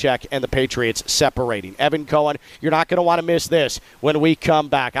Belichick and the Patriots separating. Evan Cohen, you're not going to want to miss this when we come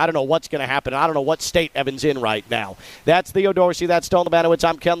back. I don't know what's going to happen. I don't know what state Evan's in right now. That's Theo Dorsey. That's Stone Lebanowitz.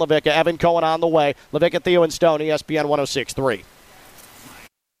 I'm Ken LaVicka. Evan Cohen on the way. LaVicka, Theo, and Stone, ESPN 106.3.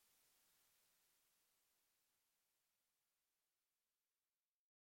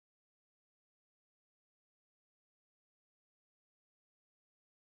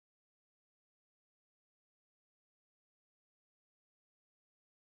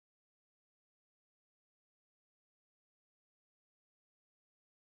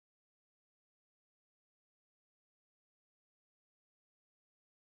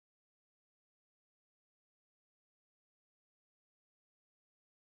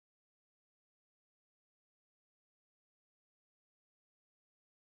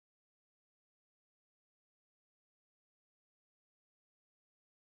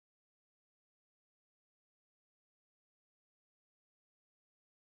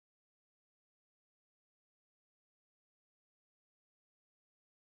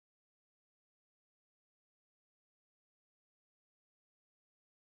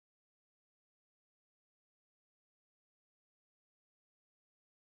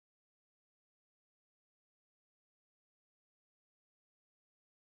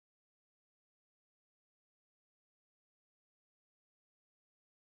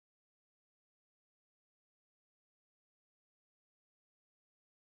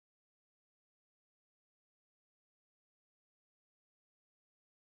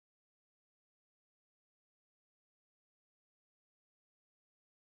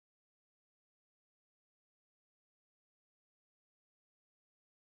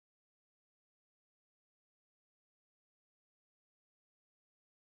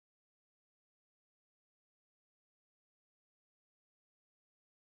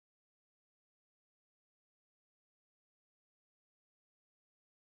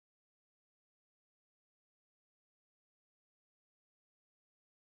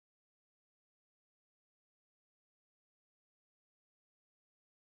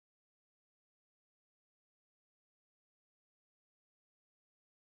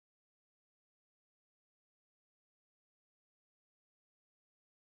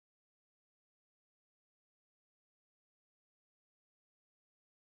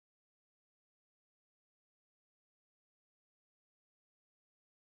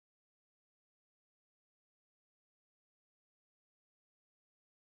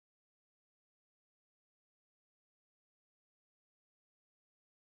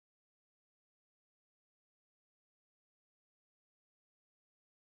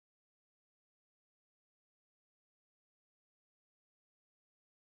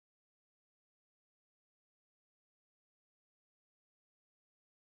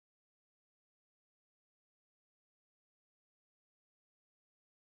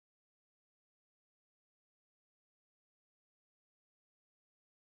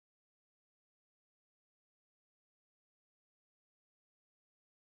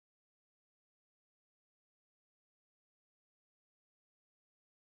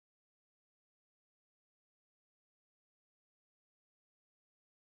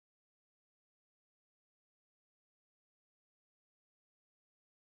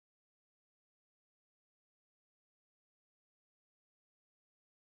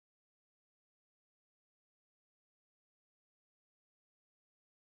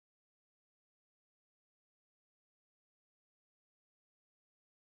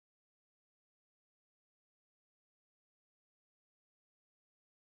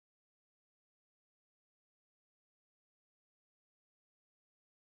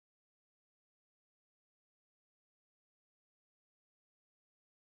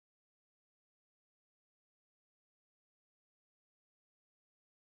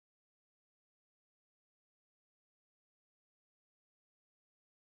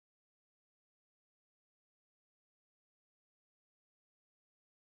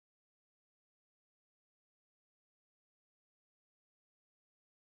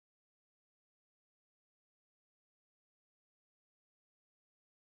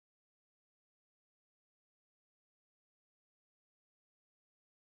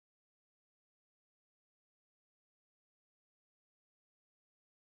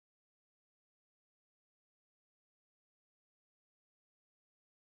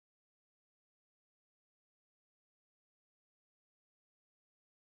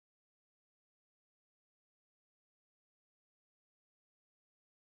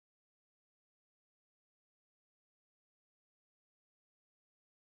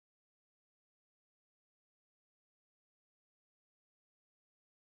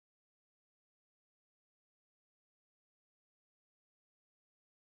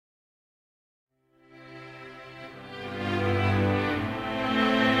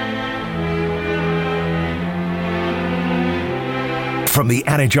 From the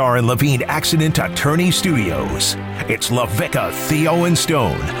Anajar and Levine Accident Attorney Studios, it's LaVicka, Theo, and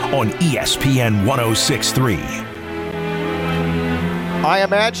Stone on ESPN 106.3. I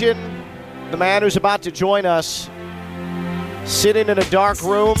imagine the man who's about to join us sitting in a dark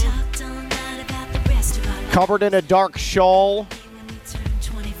room, covered in a dark shawl,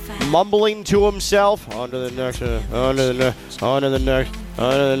 mumbling to himself, on to the next, on to the next, on to the next,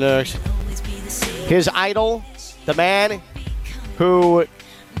 on to the next. His idol, the man who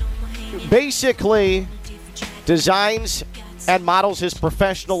basically designs and models his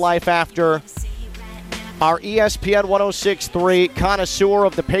professional life after our ESPN 106.3 connoisseur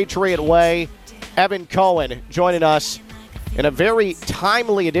of the Patriot Way, Evan Cohen, joining us in a very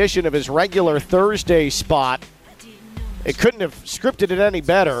timely edition of his regular Thursday spot. It couldn't have scripted it any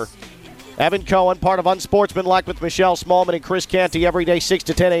better. Evan Cohen, part of Unsportsmanlike with Michelle Smallman and Chris Canty, every day 6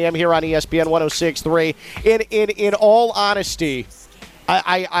 to 10 a.m. here on ESPN 106.3. In all honesty,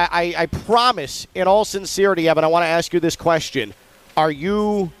 I promise, in all sincerity, Evan, I want to ask you this question. Are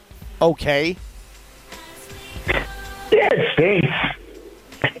you okay? Yeah, it stinks.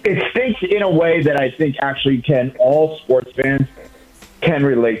 It stinks in a way that I think actually all sports fans can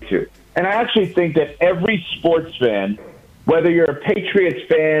relate to. And I actually think that every sports fan, whether you're a Patriots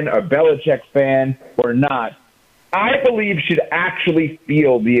fan, a Belichick fan, or not, I believe should actually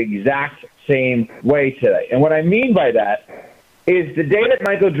feel the exact same way today. And what I mean by that is the day that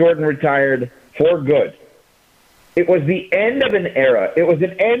Michael Jordan retired for good, it was the end of an era. It was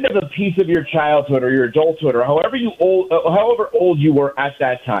an end of a piece of your childhood or your adulthood or however old you were at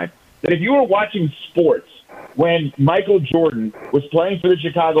that time. That if you were watching sports when Michael Jordan was playing for the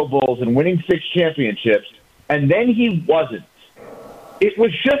Chicago Bulls and winning 6 championships, and then he wasn't, it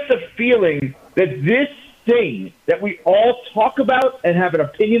was just a feeling that this thing that we all talk about and have an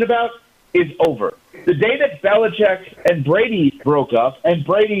opinion about is over. The day that Belichick and Brady broke up and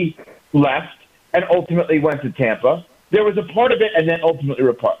Brady left and ultimately went to Tampa, there was a part of it and then ultimately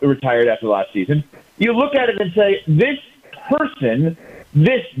retired after last season. You look at it and say, this person,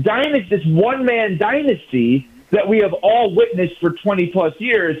 this dynasty, this one-man dynasty that we have all witnessed for 20-plus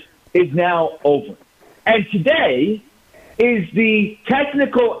years is now over. And today is the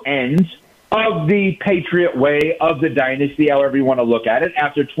technical end of the Patriot Way, of the dynasty, however you want to look at it,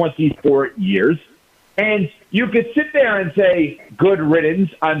 after 24 years. And you could sit there and say, good riddance,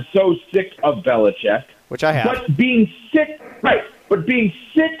 I'm so sick of Belichick. Which I have. But being sick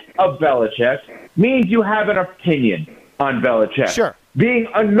of Belichick means you have an opinion on Belichick. Sure. Being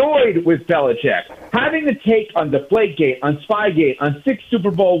annoyed with Belichick, having a take on Deflategate, on Spygate, on 6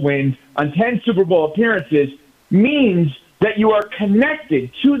 Super Bowl wins, on 10 Super Bowl appearances, means that you are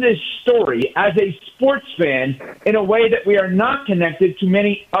connected to this story as a sports fan in a way that we are not connected to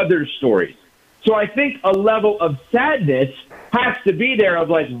many other stories. So I think a level of sadness has to be there of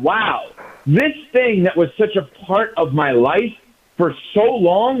like, wow, this thing that was such a part of my life for so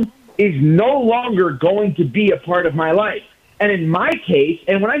long is no longer going to be a part of my life. And in my case,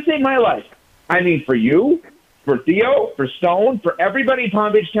 and when I say my life, I mean for you, for Theo, for Stone, for everybody in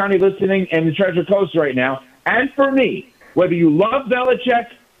Palm Beach County listening and the Treasure Coast right now, and for me, whether you love Belichick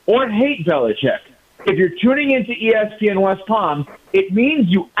or hate Belichick, if you're tuning into ESPN West Palm, it means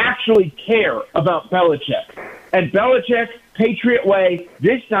you actually care about Belichick. And Belichick, Patriot Way,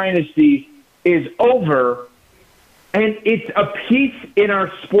 this dynasty is over, and it's a piece in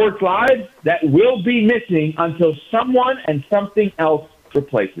our sports lives that will be missing until someone and something else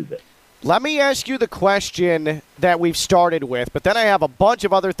replaces it. Let me ask you the question that we've started with, but then I have a bunch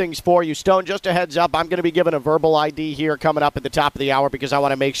of other things for you. Stone, just a heads up, I'm going to be given a verbal ID here coming up at the top of the hour because I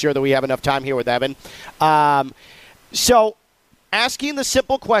want to make sure that we have enough time here with Evan. So asking the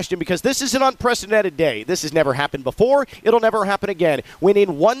simple question, because this is an unprecedented day. This has never happened before. It'll never happen again. When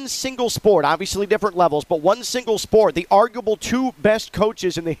in one single sport, obviously different levels, but one single sport, the arguable 2 best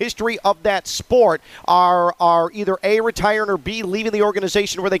coaches in the history of that sport are either A, retiring, or B, leaving the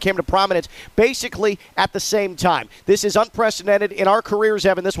organization where they came to prominence, basically at the same time. This is unprecedented in our careers,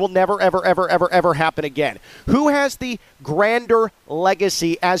 Evan. This will never, ever, ever, ever, ever happen again. Who has the grander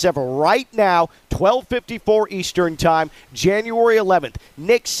legacy as of right now, 12:54 Eastern Time, January 11th.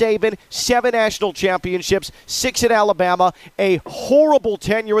 Nick Saban, 7 national championships, 6 at Alabama, a horrible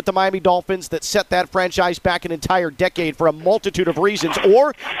tenure with the Miami Dolphins that set that franchise back an entire decade for a multitude of reasons.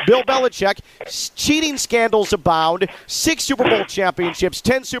 Or Bill Belichick, cheating scandals abound, 6 Super Bowl championships,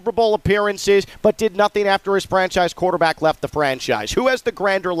 10 Super Bowl appearances, but did nothing after his franchise quarterback left the franchise. Who has the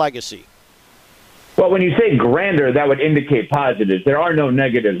grander legacy? Well, when you say grander, that would indicate positives. There are no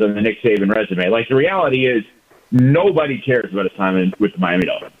negatives on the Nick Saban resume. Like, the reality is, nobody cares about his time with the Miami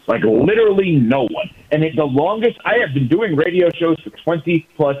Dolphins. Like, literally no one. And the longest, I have been doing radio shows for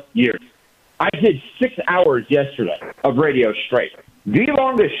 20-plus years. I did 6 hours yesterday of radio straight. The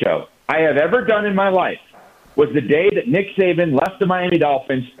longest show I have ever done in my life was the day that Nick Saban left the Miami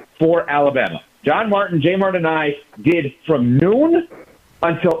Dolphins for Alabama. John Martin, Jay Martin, and I did from noon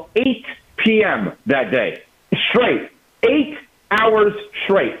until 8 p.m. that day. Straight. 8 hours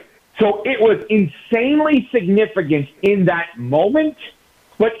straight. So it was insanely significant in that moment,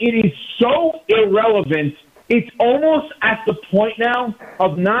 but it is so irrelevant. It's almost at the point now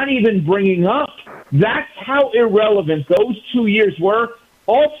of not even bringing up. That's how irrelevant those 2 years were.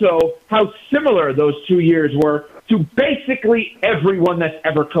 Also, how similar those 2 years were to basically everyone that's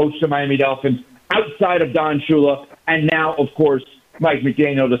ever coached the Miami Dolphins outside of Don Shula, and now, of course, Mike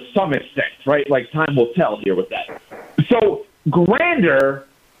McDaniel to some extent, right? Like, time will tell here with that. So, grander,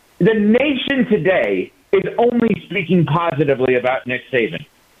 the nation today is only speaking positively about Nick Saban.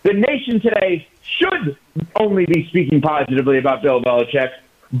 The nation today should only be speaking positively about Bill Belichick,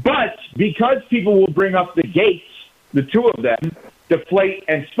 but because people will bring up the Gates, the two of them, deflate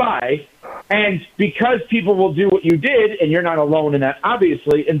and spy, and because people will do what you did, and you're not alone in that,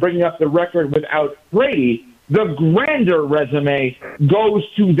 obviously, in bringing up the record without Brady, the grander resume goes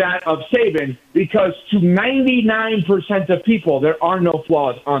to that of Saban, because to 99% of people, there are no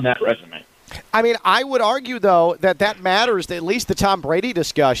flaws on that resume. I mean, I would argue, though, that matters, at least the Tom Brady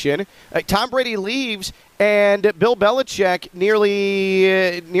discussion. Tom Brady leaves, and Bill Belichick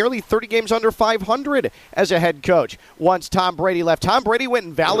nearly 30 games under 500 as a head coach once Tom Brady left. Tom Brady went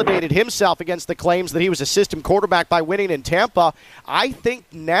and validated himself against the claims that he was a system quarterback by winning in Tampa. I think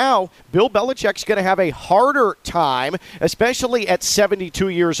now Bill Belichick's going to have a harder time, especially at 72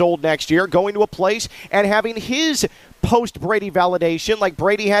 years old next year, going to a place and having his post-Brady validation like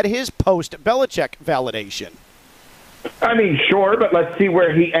Brady had his post-Belichick validation. I mean, sure, but let's see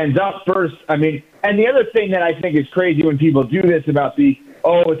where he ends up first. I mean, and the other thing that I think is crazy when people do this about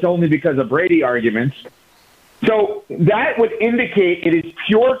it's only because of Brady arguments. So that would indicate it is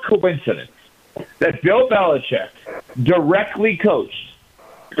pure coincidence that Bill Belichick directly coached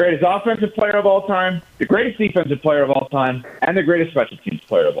the greatest offensive player of all time, the greatest defensive player of all time, and the greatest special teams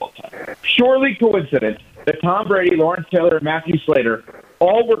player of all time. Purely coincidence that Tom Brady, Lawrence Taylor, and Matthew Slater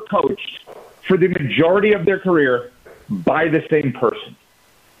all were coached for the majority of their career by the same person.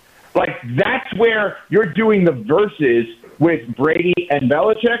 Like, that's where you're doing the verses with Brady and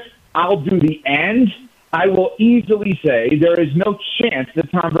Belichick. I'll do the and. I will easily say there is no chance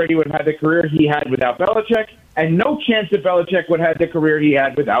that Tom Brady would have had the career he had without Belichick, and no chance that Belichick would have had the career he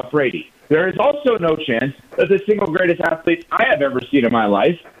had without Brady. There is also no chance that the single greatest athlete I have ever seen in my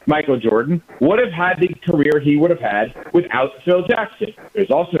life, Michael Jordan, would have had the career he would have had without Phil Jackson. There's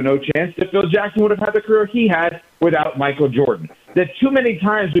also no chance that Phil Jackson would have had the career he had without Michael Jordan. That too many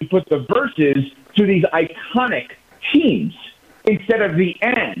times we put the verses to these iconic teams instead of the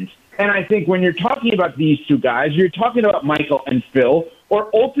end. And I think when you're talking about these two guys, you're talking about Michael and Phil, or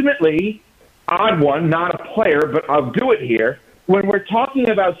ultimately, odd one, not a player, but I'll do it here, when we're talking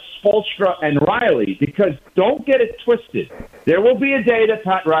about Spoelstra and Riley, because don't get it twisted. There will be a day that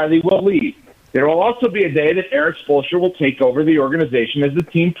Pat Riley will leave. There will also be a day that Eric Spoelstra will take over the organization as the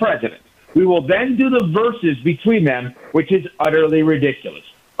team president. We will then do the verses between them, which is utterly ridiculous.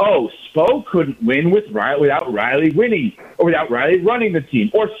 Oh, Spo couldn't win without Riley winning, or without Riley running the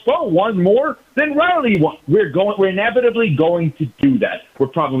team. Or Spo won more than Riley won. We're inevitably going to do that. We're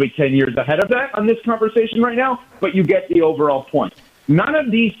probably 10 years ahead of that on this conversation right now, but you get the overall point. None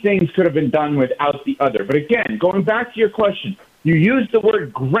of these things could have been done without the other. But again, going back to your question, you used the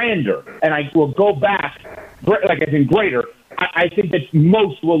word grander, and I will go back, like as in greater. I think that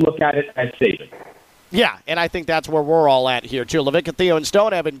most will look at it as Saban. Yeah, and I think that's where we're all at here, too. LaVicka, Theo, and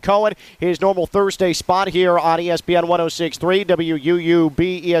Stone, Evan Cohen, his normal Thursday spot here on ESPN 106.3,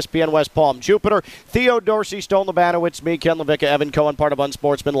 WUUB, ESPN West Palm, Jupiter. Theo Dorsey, Stone Labanowitz, me, Ken LaVicka, Evan Cohen, part of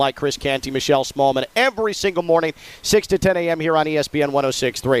Unsportsmanlike, Chris Canty, Michelle Smallman, every single morning, 6 to 10 a.m. here on ESPN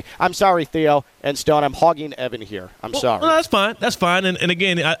 106.3. I'm sorry, Theo and Stone, I'm hogging Evan here. I'm sorry. Well, that's fine. That's fine. And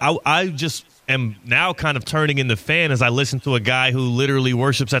again, I just am now kind of turning into fan as I listen to a guy who literally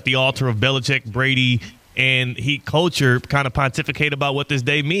worships at the altar of Belichick, Brady, and Heat culture kind of pontificate about what this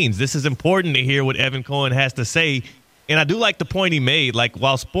day means. This is important to hear what Evan Cohen has to say. And I do like the point he made. Like,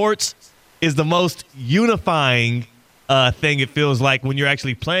 while sports is the most unifying thing, it feels like when you're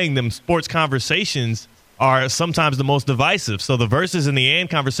actually playing them, sports conversations are sometimes the most divisive. So the versus and the and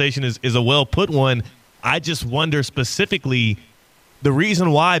conversation is a well-put one. I just wonder specifically the reason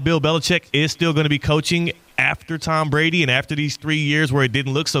why Bill Belichick is still going to be coaching after Tom Brady and after these 3 years where it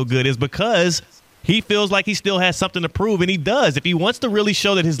didn't look so good is because he feels like he still has something to prove, and he does. If he wants to really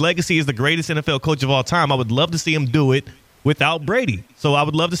show that his legacy is the greatest NFL coach of all time, I would love to see him do it without Brady. So I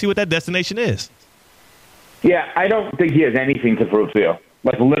would love to see what that destination is. Yeah, I don't think he has anything to prove to you.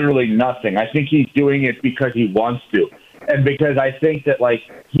 Like, literally nothing. I think he's doing it because he wants to. And because I think that, like,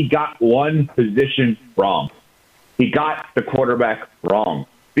 he got one position wrong. He got the quarterback wrong.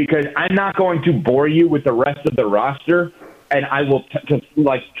 Because I'm not going to bore you with the rest of the roster, and I will,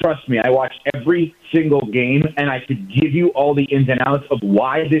 trust me, I watch every single game, and I could give you all the ins and outs of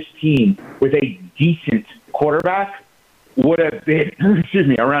why this team with a decent quarterback would have been,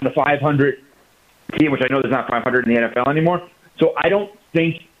 around a 500 team, which I know there's not 500 in the NFL anymore. So I don't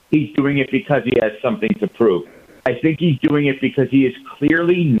think he's doing it because he has something to prove. I think he's doing it because he is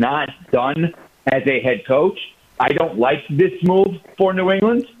clearly not done as a head coach. I don't like this move for New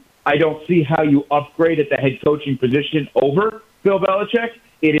England. I don't see how you upgrade at the head coaching position over Bill Belichick.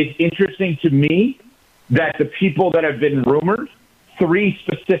 It is interesting to me that the people that have been rumored, 3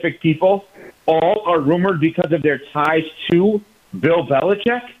 specific people, all are rumored because of their ties to Bill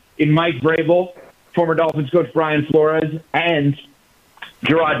Belichick, in Mike Vrabel, former Dolphins coach Brian Flores, and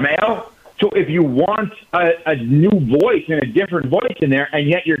Gerard Mayo. So if you want a new voice and a different voice in there, and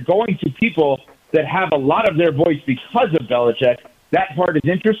yet you're going to people that have a lot of their voice because of Belichick, that part is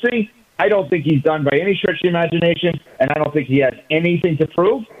interesting. I don't think he's done by any stretch of the imagination, and I don't think he has anything to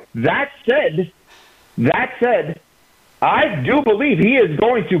prove. That said, I do believe he is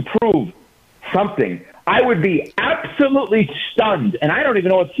going to prove something. I would be absolutely stunned, and I don't even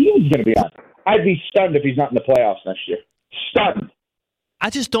know what team he's going to be on. I'd be stunned if he's not in the playoffs next year. Stunned. I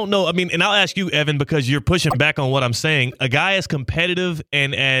just don't know. I mean, and I'll ask you, Evan, because you're pushing back on what I'm saying. A guy as competitive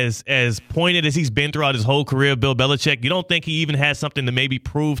and as pointed as he's been throughout his whole career, Bill Belichick, you don't think he even has something to maybe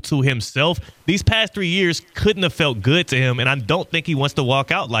prove to himself? These past 3 years couldn't have felt good to him, and I don't think he wants to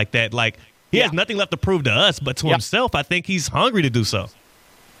walk out like that. Like, he has nothing left to prove to us, but to himself, I think he's hungry to do so.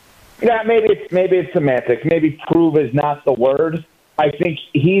 Yeah, maybe it's semantics. Maybe prove is not the word. I think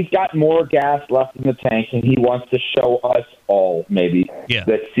he's got more gas left in the tank, and he wants to show us all, maybe,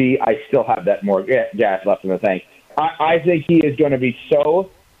 that, see, I still have that more gas left in the tank. I think he is going to be so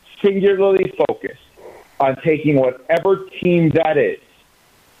singularly focused on taking whatever team that is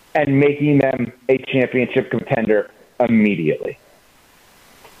and making them a championship contender immediately.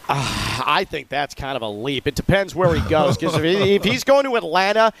 I think that's kind of a leap. It depends where he goes. Because if he's going to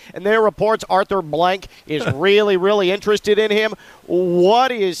Atlanta and there are reports Arthur Blank is really, really interested in him,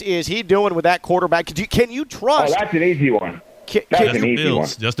 what is he doing with that quarterback? Can you trust? Oh, that's an easy one.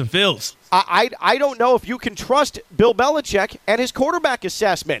 Justin Fields. I don't know if you can trust Bill Belichick and his quarterback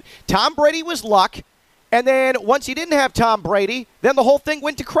assessment. Tom Brady was luck, and then once he didn't have Tom Brady, then the whole thing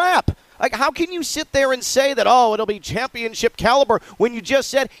went to crap. Like, how can you sit there and say that, it'll be championship caliber when you just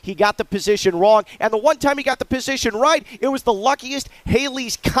said he got the position wrong? And the one time he got the position right, it was the luckiest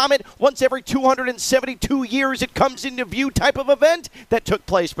Haley's Comet, once every 272 years it comes into view type of event that took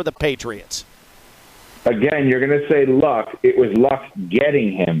place for the Patriots. Again, you're going to say luck. It was luck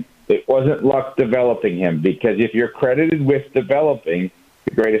getting him. It wasn't luck developing him, because if you're credited with developing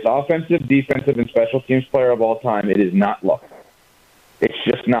the greatest offensive, defensive, and special teams player of all time, it is not luck. It's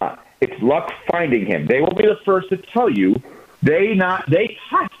just not. It's luck finding him. They will be the first to tell you they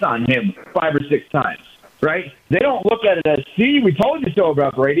passed on him 5 or 6 times, right? They don't look at it as, see, we told you so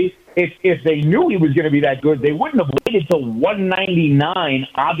about Brady. If they knew he was going to be that good, they wouldn't have waited till 199,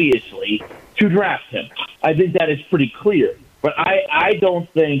 obviously, to draft him. I think that is pretty clear. But I don't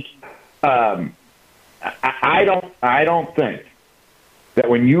think I don't think that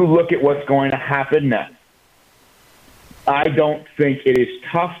when you look at what's going to happen next, I don't think it is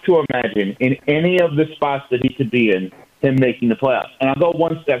tough to imagine in any of the spots that he could be in him making the playoffs. And I'll go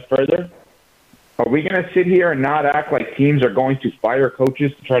one step further. Are we going to sit here and not act like teams are going to fire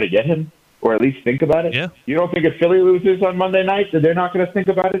coaches to try to get him, or at least think about it? Yeah. You don't think if Philly loses on Monday night that they're not going to think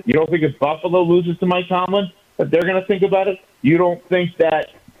about it? You don't think if Buffalo loses to Mike Tomlin that they're going to think about it? You don't think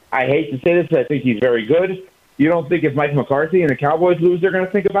that, I hate to say this, but I think he's very good. You don't think if Mike McCarthy and the Cowboys lose, they're going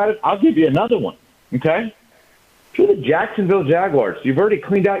to think about it? I'll give you another one, okay? To the Jacksonville Jaguars. You've already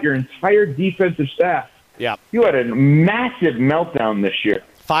cleaned out your entire defensive staff. Yeah. You had a massive meltdown this year.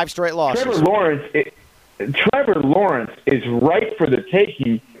 5 straight losses. Trevor Lawrence is ripe for the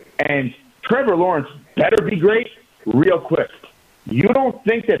taking, and Trevor Lawrence better be great real quick. You don't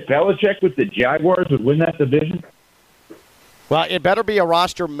think that Belichick with the Jaguars would win that division? Well, it better be a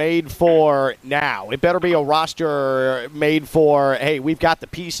roster made for now. It better be a roster made for, hey, we've got the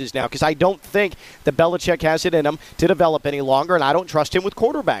pieces now, because I don't think that Belichick has it in him to develop any longer, and I don't trust him with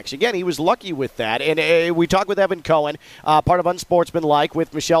quarterbacks. Again, he was lucky with that. And we talk with Evan Cohen, part of Unsportsmanlike,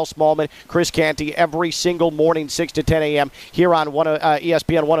 with Michelle Smallman, Chris Canty, every single morning, 6 to 10 a.m. here on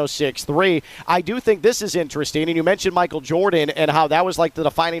ESPN 106.3. I do think this is interesting, and you mentioned Michael Jordan and how that was like the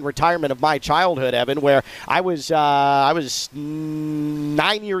defining retirement of my childhood, Evan, where I was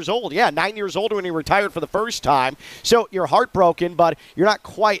 9 years old. Yeah, 9 years old when he retired for the first time. So you're heartbroken, but you're not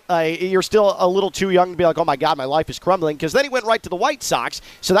quite, you're still a little too young to be like, oh my God, my life is crumbling. Because then he went right to the White Sox.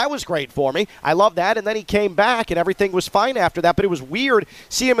 So that was great for me. I love that. And then he came back and everything was fine after that. But it was weird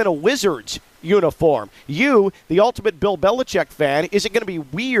seeing him in a Wizards uniform. You, the ultimate Bill Belichick fan, is it going to be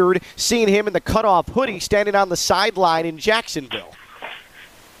weird seeing him in the cutoff hoodie standing on the sideline in Jacksonville?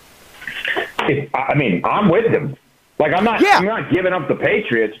 I mean, I'm with him. Like, I'm not giving up the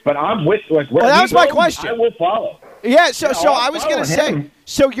Patriots, but I'm with, like, where that he was my goes, question. I will follow. Yeah, so I was going to say,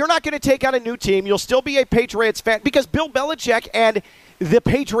 so you're not going to take on a new team. You'll still be a Patriots fan because Bill Belichick and the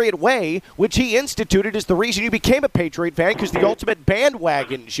Patriot way, which he instituted, is the reason you became a Patriot fan, because the ultimate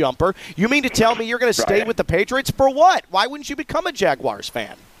bandwagon jumper. You mean to tell me you're going to stay with the Patriots for what? Why wouldn't you become a Jaguars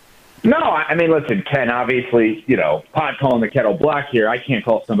fan? No, I mean, listen, Ken, obviously, pot calling the kettle black here. I can't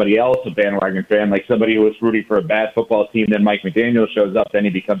call somebody else a bandwagon fan, like somebody who was rooting for a bad football team, then Mike McDaniel shows up, then he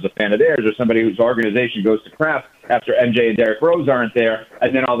becomes a fan of theirs, or somebody whose organization goes to crap after MJ and Derrick Rose aren't there,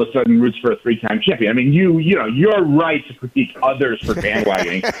 and then all of a sudden roots for a three-time champion. I mean, you're right to critique others for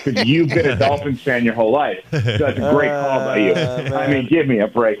bandwagoning, because you've been a Dolphins fan your whole life. So that's a great call by you. I mean, give me a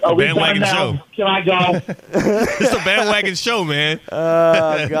break. Oh, we done now? Can I go? It's a bandwagon show, man.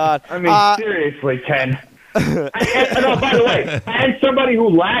 Oh, God. I mean, seriously, Ken. And by the way, and somebody who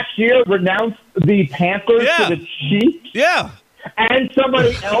last year renounced the Panthers to the Chiefs. Yeah. And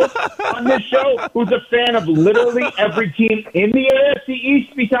somebody else on this show who's a fan of literally every team in the AFC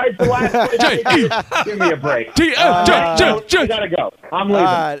East besides the last. Give me a break. I gotta go. I'm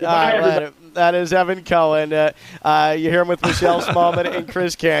leaving. That is Evan Cohen. You hear him with Michelle Smallman and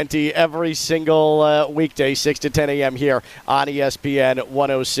Chris Canty every single weekday, 6 to 10 a.m. here on ESPN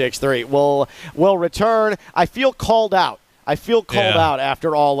 106.3. We'll return. I feel called out. Out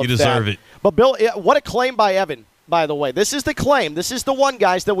after all of that. You deserve it. But, Bill, what a claim by Evan. By the way, this is the claim. This is the one,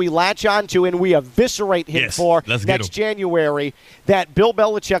 guys, that we latch onto and we eviscerate him for next January, that Bill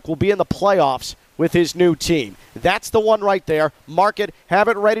Belichick will be in the playoffs with his new team. That's the one right there. Mark it. Have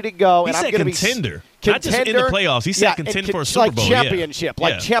it ready to go. He and said I'm going contender. Not just in the playoffs. He said contend for a Super Bowl. Championship,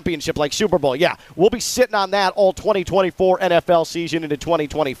 championship, like Super Bowl. Yeah, we'll be sitting on that all 2024 NFL season into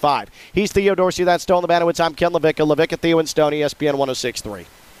 2025. He's Theo Dorsey. That's Stone the Banowitz. I'm Ken LaVicka. LaVicka, Theo, and Stone, ESPN 106.3.